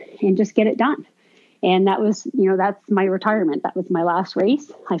 run, and just get it done. And that was, that's my retirement. That was my last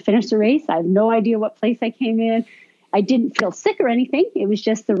race. I finished the race. I have no idea what place I came in. I didn't feel sick or anything. It was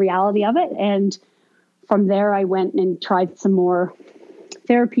just the reality of it. And from there, I went and tried some more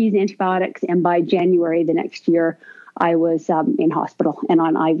therapies, antibiotics. And by January the next year, I was in hospital and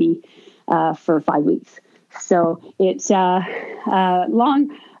on IV for 5 weeks. So it's a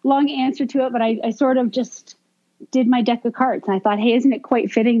long answer to it, but I sort of just did my deck of cards. And I thought, hey, isn't it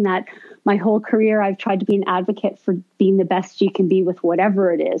quite fitting that my whole career I've tried to be an advocate for being the best you can be with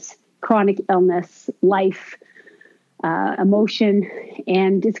whatever it is, chronic illness, life, emotion.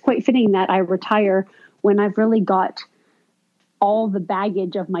 And it's quite fitting that I retire when I've really got all the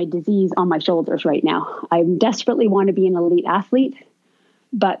baggage of my disease on my shoulders right now. I desperately want to be an elite athlete,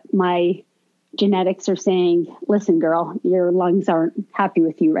 but my genetics are saying, listen, girl, your lungs aren't happy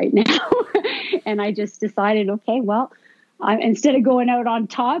with you right now. And I just decided, okay, well, instead of going out on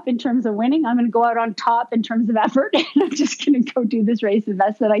top in terms of winning, I'm going to go out on top in terms of effort. And I'm just going to go do this race the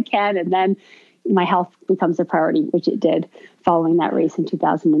best that I can. And then my health becomes a priority, which it did following that race in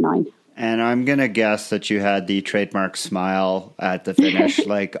 2009. And I'm going to guess that you had the trademark smile at the finish,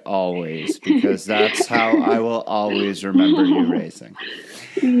 like always, because that's how I will always remember you racing.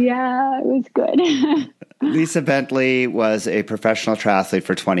 Yeah, it was good. Lisa Bentley was a professional triathlete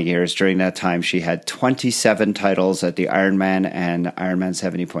for 20 years. During that time, she had 27 titles at the Ironman and Ironman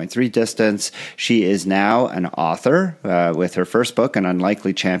 70.3 distance. She is now an author with her first book, An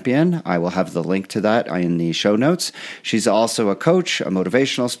Unlikely Champion. I will have the link to that in the show notes. She's also a coach, a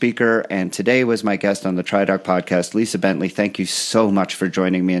motivational speaker, and today was my guest on the TriDoc podcast. Lisa Bentley, thank you so much for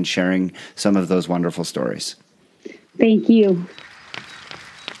joining me and sharing some of those wonderful stories. Thank you.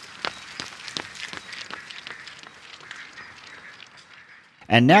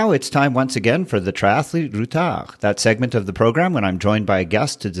 And now it's time once again for the Triathlete Routard, that segment of the program when I'm joined by a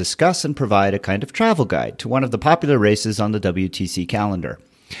guest to discuss and provide a kind of travel guide to one of the popular races on the WTC calendar.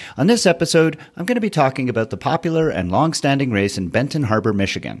 On this episode, I'm going to be talking about the popular and long-standing race in Benton Harbor,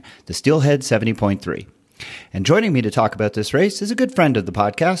 Michigan, the Steelhead 70.3. And joining me to talk about this race is a good friend of the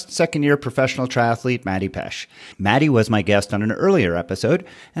podcast, second-year professional triathlete Maddie Pesch. Maddie was my guest on an earlier episode,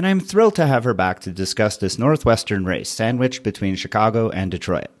 and I'm thrilled to have her back to discuss this Northwestern race, sandwiched between Chicago and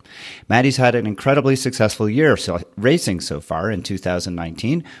Detroit. Maddie's had an incredibly successful year racing so far in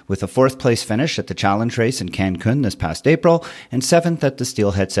 2019, with a fourth-place finish at the Challenge Race in Cancun this past April, and seventh at the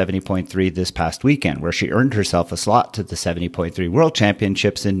Steelhead 70.3 this past weekend, where she earned herself a slot to the 70.3 World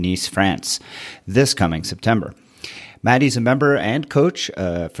Championships in Nice, France, this coming September. Maddie's a member and coach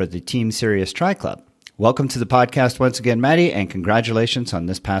for the Team Serious Tri Club. Welcome to the podcast once again, Maddie, and congratulations on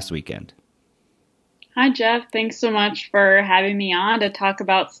this past weekend. Hi, Jeff. Thanks so much for having me on to talk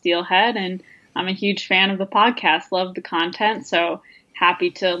about Steelhead. And I'm a huge fan of the podcast. Love the content. So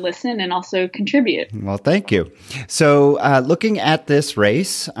happy to listen and also contribute. Well, thank you. So looking at this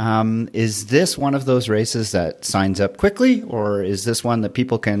race, is this one of those races that signs up quickly, or is this one that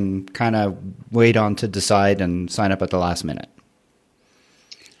people can kind of wait on to decide and sign up at the last minute?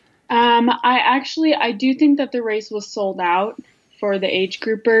 I do think that the race was sold out for the age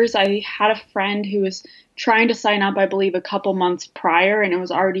groupers. I had a friend who was trying to sign up, I believe, a couple months prior, and it was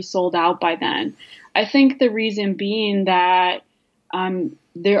already sold out by then. I think the reason being that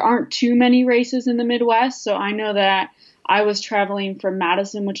there aren't too many races in the Midwest. So I know that I was traveling from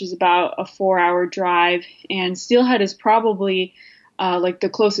Madison, which is about a 4-hour drive, and Steelhead is probably like the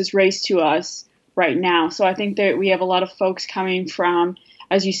closest race to us right now. So I think that we have a lot of folks coming from,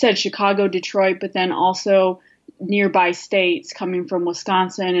 as you said, Chicago, Detroit, but then also nearby states coming from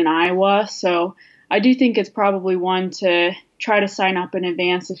Wisconsin and Iowa. So I do think it's probably one to try to sign up in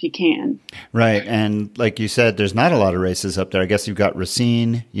advance if you can. Right. And like you said, there's not a lot of races up there. I guess you've got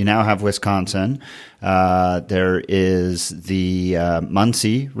Racine. You now have Wisconsin. There is the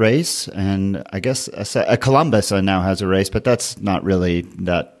Muncie race. And I guess Columbus now has a race, but that's not really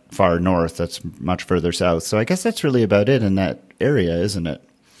that far north. That's much further south. So I guess that's really about it in that area, isn't it?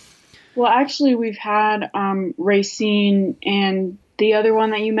 Well, actually, we've had Racine and the other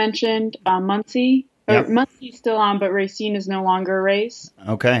one that you mentioned, Muncie. Yep. Muncie's still on, but Racine is no longer a race.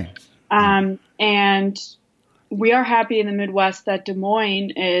 Okay. And we are happy in the Midwest that Des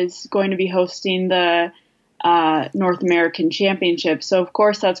Moines is going to be hosting the North American Championship. So, of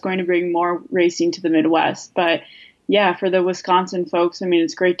course, that's going to bring more racing to the Midwest. But, yeah, for the Wisconsin folks, I mean,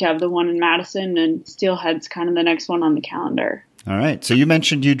 it's great to have the one in Madison, and Steelhead's kind of the next one on the calendar. All right. So you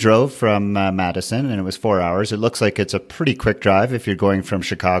mentioned you drove from Madison, and it was 4 hours. It looks like it's a pretty quick drive if you're going from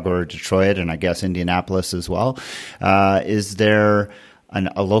Chicago or Detroit, and I guess Indianapolis as well. Is there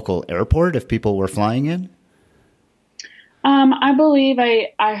a local airport if people were flying in? I believe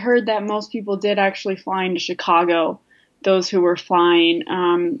I heard that most people did actually fly into Chicago, those who were flying.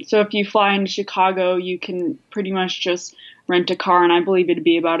 So if you fly into Chicago, you can pretty much just rent a car, and I believe it'd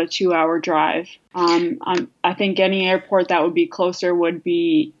be about a 2-hour drive. I think any airport that would be closer would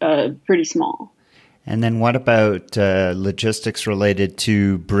be pretty small. And then what about logistics related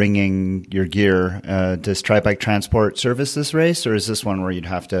to bringing your gear? Does Tri-Bike Transport service this race, or is this one where you'd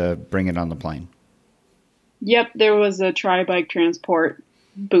have to bring it on the plane? Yep, there was a Tri-Bike Transport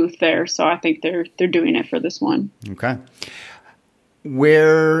booth there, so I think they're doing it for this one. Okay.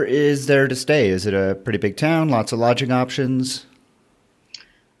 Where is there to stay? Is it a pretty big town? Lots of lodging options?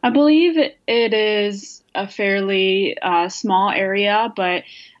 I believe it is a fairly small area, but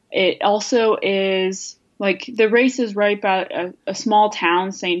it also is like the race is right by a small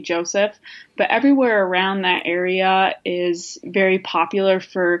town, St. Joseph, but everywhere around that area is very popular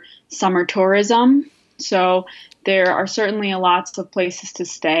for summer tourism. So there are certainly lots of places to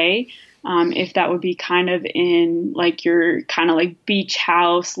stay. If that would be kind of in like your kind of like beach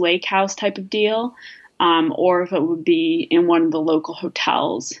house, lake house type of deal, or if it would be in one of the local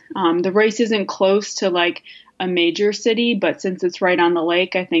hotels. The race isn't close to like a major city, but since it's right on the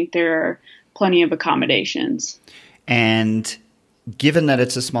lake, I think there are plenty of accommodations. And given that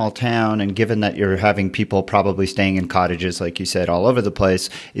it's a small town and given that you're having people probably staying in cottages, like you said, all over the place,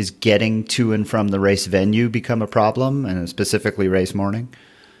 is getting to and from the race venue become a problem, and specifically race morning?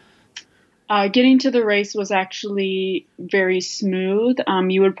 Getting to the race was actually very smooth.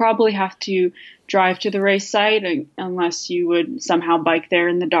 You would probably have to drive to the race site unless you would somehow bike there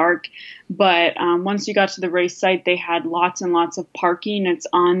in the dark. But once you got to the race site, they had lots and lots of parking. It's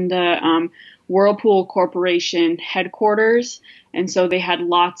on the Whirlpool Corporation headquarters. And so they had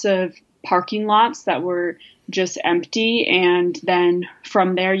lots of parking lots that were just empty. And then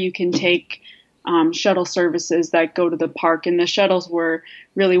from there, you can take shuttle services that go to the park, and the shuttles were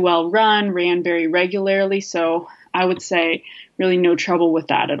really well run, ran very regularly. So I would say really no trouble with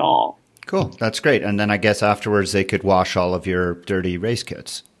that at all. Cool. That's great. And then I guess afterwards they could wash all of your dirty race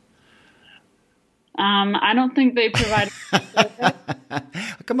kits. I don't think they provided.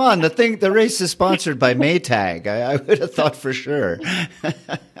 Come on, the race is sponsored by Maytag. I would have thought for sure.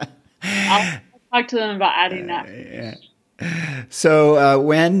 I'll talk to them about adding that. Yeah. So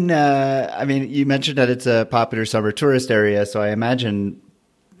I mean, you mentioned that it's a popular summer tourist area, so I imagine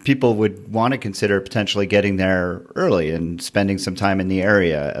people would want to consider potentially getting there early and spending some time in the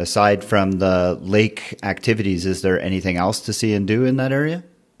area. Aside from the lake activities, is there anything else to see and do in that area?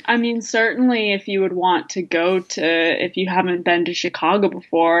 I mean, certainly if you would want to go if you haven't been to Chicago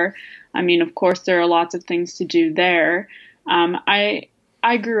before, I mean, of course, there are lots of things to do there. I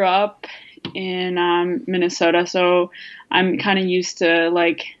grew up in Minnesota, so I'm kind of used to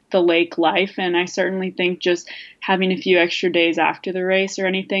like the lake life, and I certainly think just having a few extra days after the race or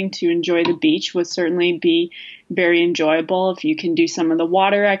anything to enjoy the beach would certainly be very enjoyable if you can do some of the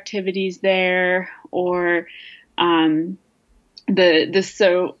water activities there, or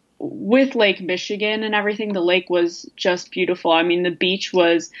so with Lake Michigan and everything, the lake was just beautiful. I mean, the beach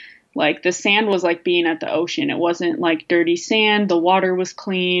was like, the sand was like being at the ocean. It wasn't like dirty sand. The water was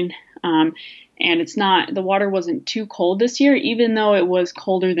clean. And the water wasn't too cold this year, even though it was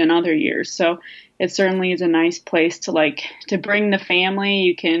colder than other years. So it certainly is a nice place to bring the family.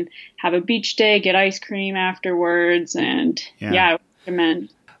 You can have a beach day, get ice cream afterwards. And yeah I would recommend.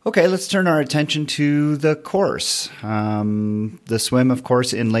 Okay, let's turn our attention to the course. The swim, of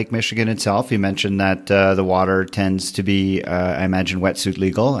course, in Lake Michigan itself. You mentioned that the water tends to be, I imagine, wetsuit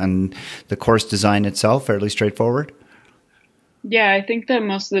legal, and the course design itself fairly straightforward. Yeah, I think that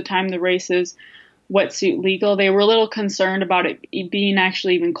most of the time the race is wetsuit legal. They were a little concerned about it being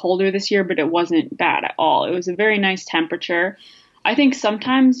actually even colder this year, but it wasn't bad at all. It was a very nice temperature. I think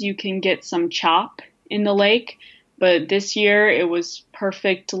sometimes you can get some chop in the lake, but this year it was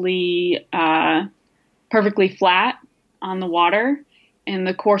perfectly flat on the water, and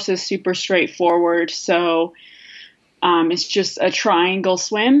the course is super straightforward. So it's just a triangle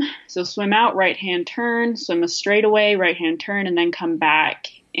swim. So swim out, right-hand turn, swim a straightaway, right-hand turn, and then come back.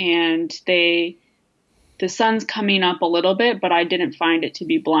 And the sun's coming up a little bit, but I didn't find it to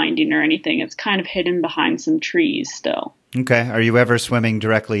be blinding or anything. It's kind of hidden behind some trees still. Okay. Are you ever swimming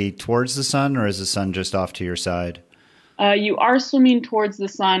directly towards the sun, or is the sun just off to your side? You are swimming towards the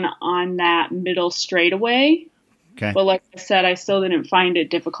sun on that middle straightaway. Okay. But like I said, I still didn't find it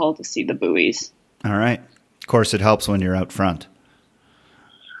difficult to see the buoys. All right. Of course, it helps when you're out front.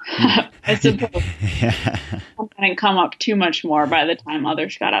 I suppose. Yeah. I didn't come up too much more by the time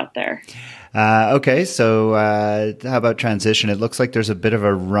others got out there. Okay, so how about transition? It looks like there's a bit of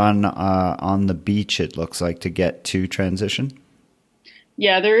a run on the beach, it looks like, to get to transition.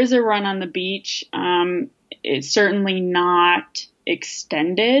 Yeah, there is a run on the beach. It's certainly not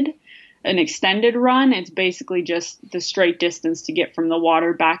extended. An extended run, it's basically just the straight distance to get from the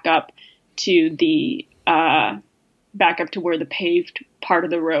water back up to the back up to where the paved part of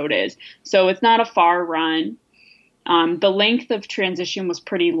the road is. So it's not a far run. The length of transition was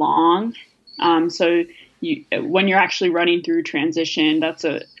pretty long. So when you're actually running through transition, that's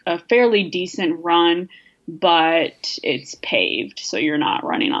a fairly decent run, but it's paved, so you're not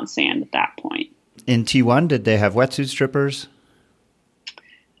running on sand at that point. In T1, did they have wetsuit strippers?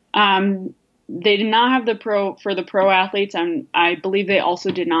 They did not have for the pro athletes. I believe they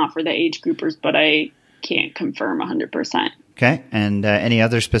also did not for the age groupers, but I can't confirm 100%. Okay. And any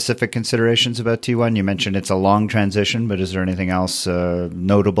other specific considerations about T1? You mentioned it's a long transition, but is there anything else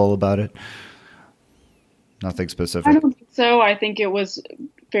notable about it? Nothing specific. I don't think so. I think it was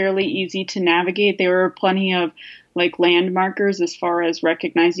fairly easy to navigate. There were plenty of land markers as far as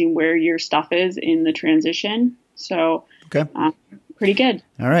recognizing where your stuff is in the transition. So okay. Pretty good.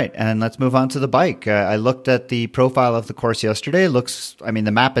 All right. And let's move on to the bike. I looked at the profile of the course yesterday.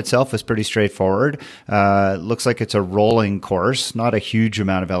 The map itself is pretty straightforward. Looks like it's a rolling course, not a huge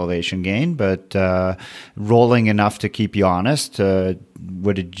amount of elevation gain, but rolling enough to keep you honest.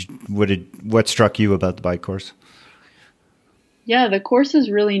 What struck you about the bike course? Yeah, the course is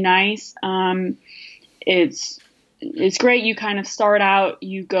really nice. It's great. You kind of start out,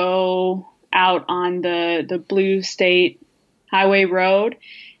 you go out on the Blue State Highway Road,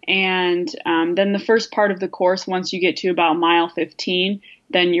 and then the first part of the course, once you get to about mile 15,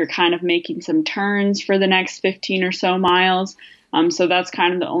 then you're kind of making some turns for the next 15 or so miles. So that's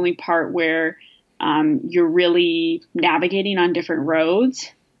kind of the only part where you're really navigating on different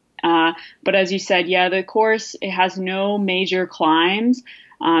roads. But as you said, yeah, the course, it has no major climbs.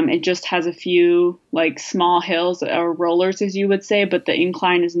 It just has a few small hills or rollers, as you would say, but the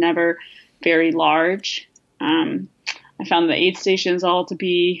incline is never very large. I found the aid stations all to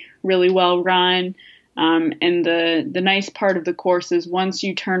be really well run. And the nice part of the course is once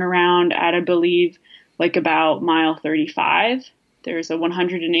you turn around at, I believe, about mile 35, there's a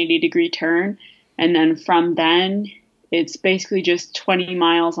 180-degree turn. And then from then, it's basically just 20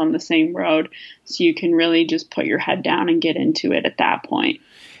 miles on the same road. So you can really just put your head down and get into it at that point.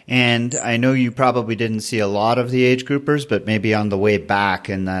 And I know you probably didn't see a lot of the age groupers, but maybe on the way back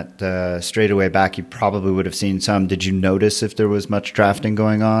in that straightaway back, you probably would have seen some. Did you notice if there was much drafting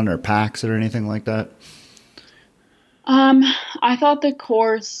going on or packs or anything like that? I thought the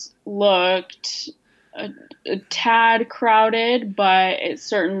course looked a tad crowded, but it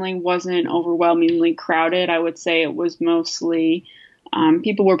certainly wasn't overwhelmingly crowded. I would say it was mostly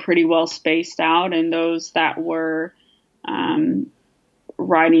people were pretty well spaced out, and those that were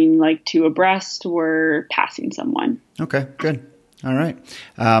riding two abreast were passing someone. Okay, good. All right.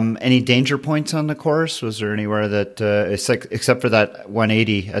 Any danger points on the course? Was there anywhere that, except for that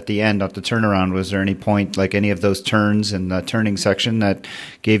 180 at the end of the turnaround, was there any point, any of those turns in the turning section that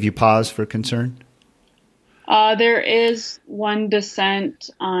gave you pause for concern? There is one descent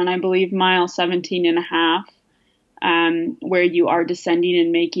on, I believe, mile 17 and a half, where you are descending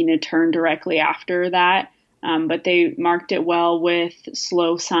and making a turn directly after that. But they marked it well with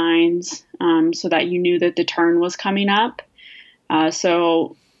slow signs so that you knew that the turn was coming up.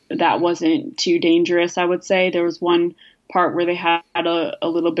 So that wasn't too dangerous, I would say. There was one part where they had a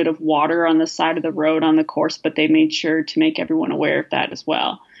little bit of water on the side of the road on the course, but they made sure to make everyone aware of that as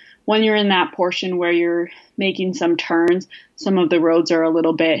well. When you're in that portion where you're making some turns, some of the roads are a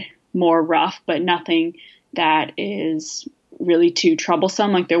little bit more rough, but nothing that is really too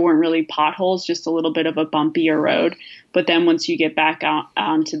troublesome. There weren't really potholes, just a little bit of a bumpier road. But then once you get back out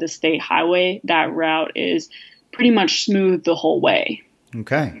onto the state highway, that route is pretty much smooth the whole way.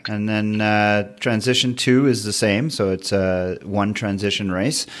 Okay. And then transition 2 is the same. So it's one transition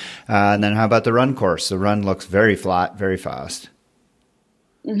race. And then how about the run course? The run looks very flat, very fast.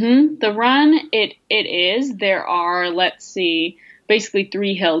 Mm-hmm. The run, it is. There are, basically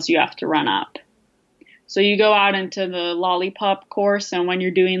 3 hills you have to run up. So you go out into the lollipop course, and when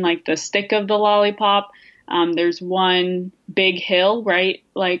you're doing the stick of the lollipop, there's one big hill, right?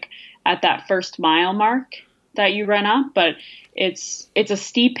 At that first mile mark that you run up, but it's a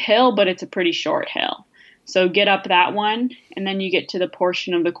steep hill, but it's a pretty short hill. So get up that one, and then you get to the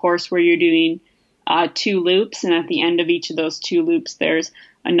portion of the course where you're doing 2 loops, and at the end of each of those 2 loops, there's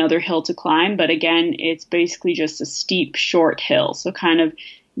another hill to climb. But again, it's basically just a steep, short hill. So kind of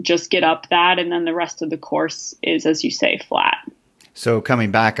just get up that, and then the rest of the course is, as you say, flat. So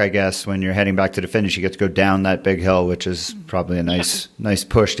coming back, I guess, when you're heading back to the finish, you get to go down that big hill, which is probably a nice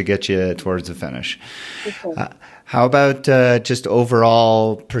push to get you towards the finish. How about just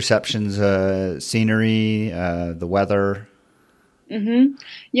overall perceptions, scenery, the weather? Mm-hmm.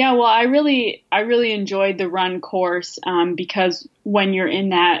 Yeah, well, I really enjoyed the run course because when you're in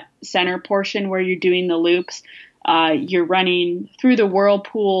that center portion where you're doing the loops, you're running through the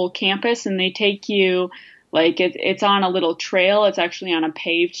Whirlpool campus, and they take you like it's on a little trail. It's actually on a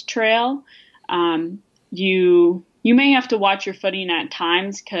paved trail. You may have to watch your footing at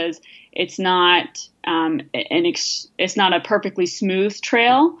times because it's not it's not a perfectly smooth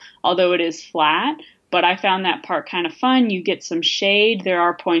trail, although it is flat. But I found that part kind of fun. You get some shade. There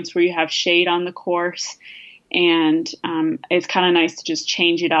are points where you have shade on the course, and it's kind of nice to just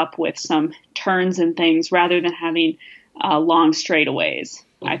change it up with some turns and things rather than having long straightaways.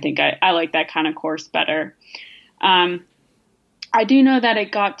 I think I like that kind of course better. I do know that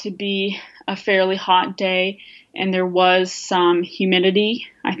it got to be a fairly hot day, and there was some humidity.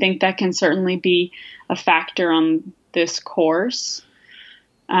 I think that can certainly be a factor on this course.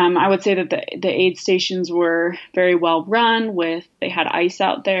 I would say that the aid stations were very well run. They had ice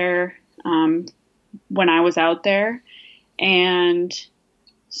out there when I was out there, and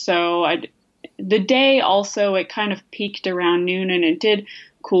so the day also, it kind of peaked around noon, and it did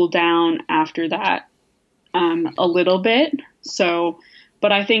cool down after that a little bit. So,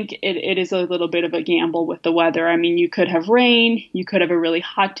 but I think it is a little bit of a gamble with the weather. I mean, you could have rain, you could have a really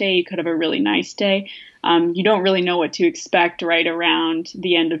hot day, you could have a really nice day. You don't really know what to expect right around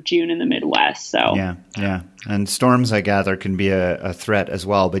the end of June in the Midwest. So yeah. And storms, I gather, can be a threat as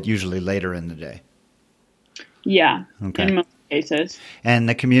well, but usually later in the day. Yeah, okay. In most cases. And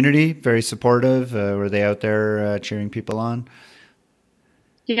the community, very supportive? Were they out there cheering people on?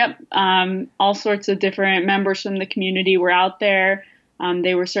 Yep. All sorts of different members from the community were out there.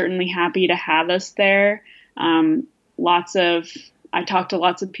 They were certainly happy to have us there. I talked to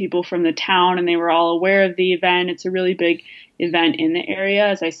lots of people from the town, and they were all aware of the event. It's a really big event in the area.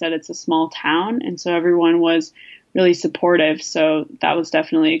 As I said, it's a small town, and so everyone was really supportive. So that was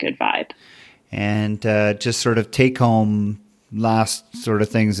definitely a good vibe. And just sort of take home last sort of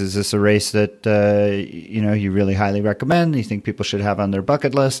things. Is this a race that you really highly recommend? You think people should have on their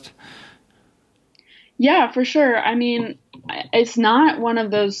bucket list? Yeah, for sure. I mean, it's not one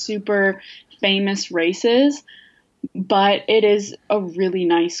of those super famous races, but it is a really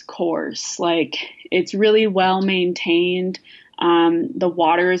nice course. Like, it's really well maintained. The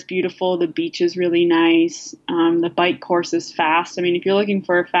water is beautiful. The beach is really nice. The bike course is fast. I mean, if you're looking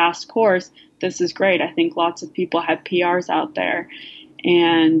for a fast course, this is great. I think lots of people have PRs out there,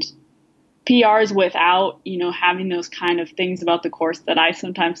 and PRs without, having those kind of things about the course that I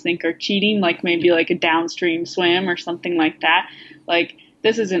sometimes think are cheating, like maybe like a downstream swim or something like that. Like,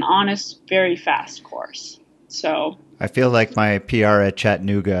 this is an honest, very fast course. So I feel like my PR at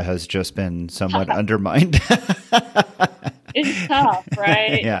Chattanooga has just been somewhat undermined. It's tough,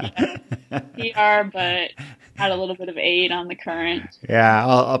 right? Yeah. PR, but had a little bit of aid on the current. Yeah,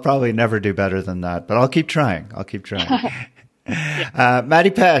 I'll probably never do better than that, but I'll keep trying.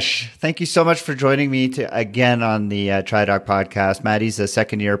 Maddie Pesch, thank you so much for joining me again on the TriDoc podcast. Maddie's a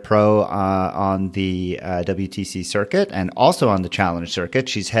second-year pro on the WTC circuit and also on the Challenge circuit.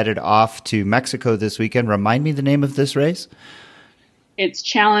 She's headed off to Mexico this weekend. Remind me the name of this race? It's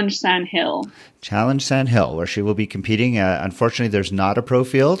Challenge Sand Hill. Challenge Sand Hill, where she will be competing. Unfortunately, there's not a pro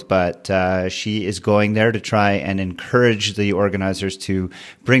field, but she is going there to try and encourage the organizers to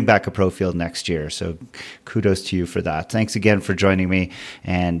bring back a pro field next year. So kudos to you for that. Thanks again for joining me,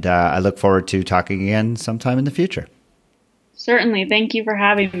 and I look forward to talking again sometime in the future. Certainly. Thank you for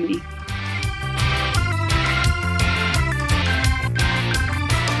having me.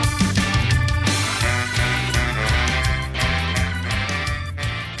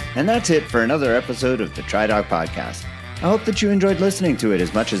 And that's it for another episode of the TriDoc Podcast. I hope that you enjoyed listening to it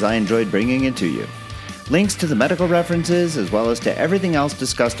as much as I enjoyed bringing it to you. Links to the medical references as well as to everything else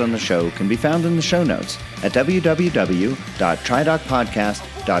discussed on the show can be found in the show notes at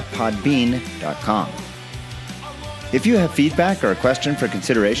www.tridocpodcast.podbean.com. If you have feedback or a question for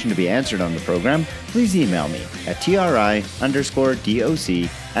consideration to be answered on the program, please email me at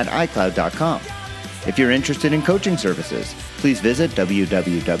tri_doc@icloud.com. If you're interested in coaching services, please visit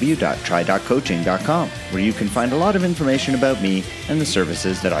www.tridoccoaching.com, where you can find a lot of information about me and the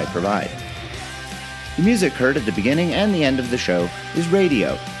services that I provide. The music heard at the beginning and the end of the show is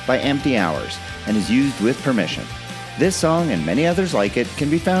Radio by Empty Hours and is used with permission. This song and many others like it can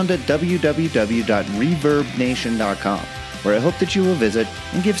be found at www.reverbnation.com, where I hope that you will visit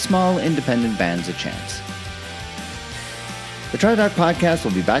and give small independent bands a chance. The TriDoc Podcast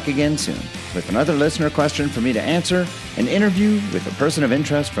will be back again soon with another listener question for me to answer, an interview with a person of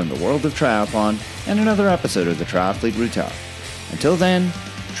interest from the world of triathlon, and another episode of the Triathlete Routard. Until then,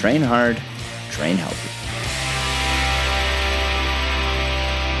 train hard, train healthy.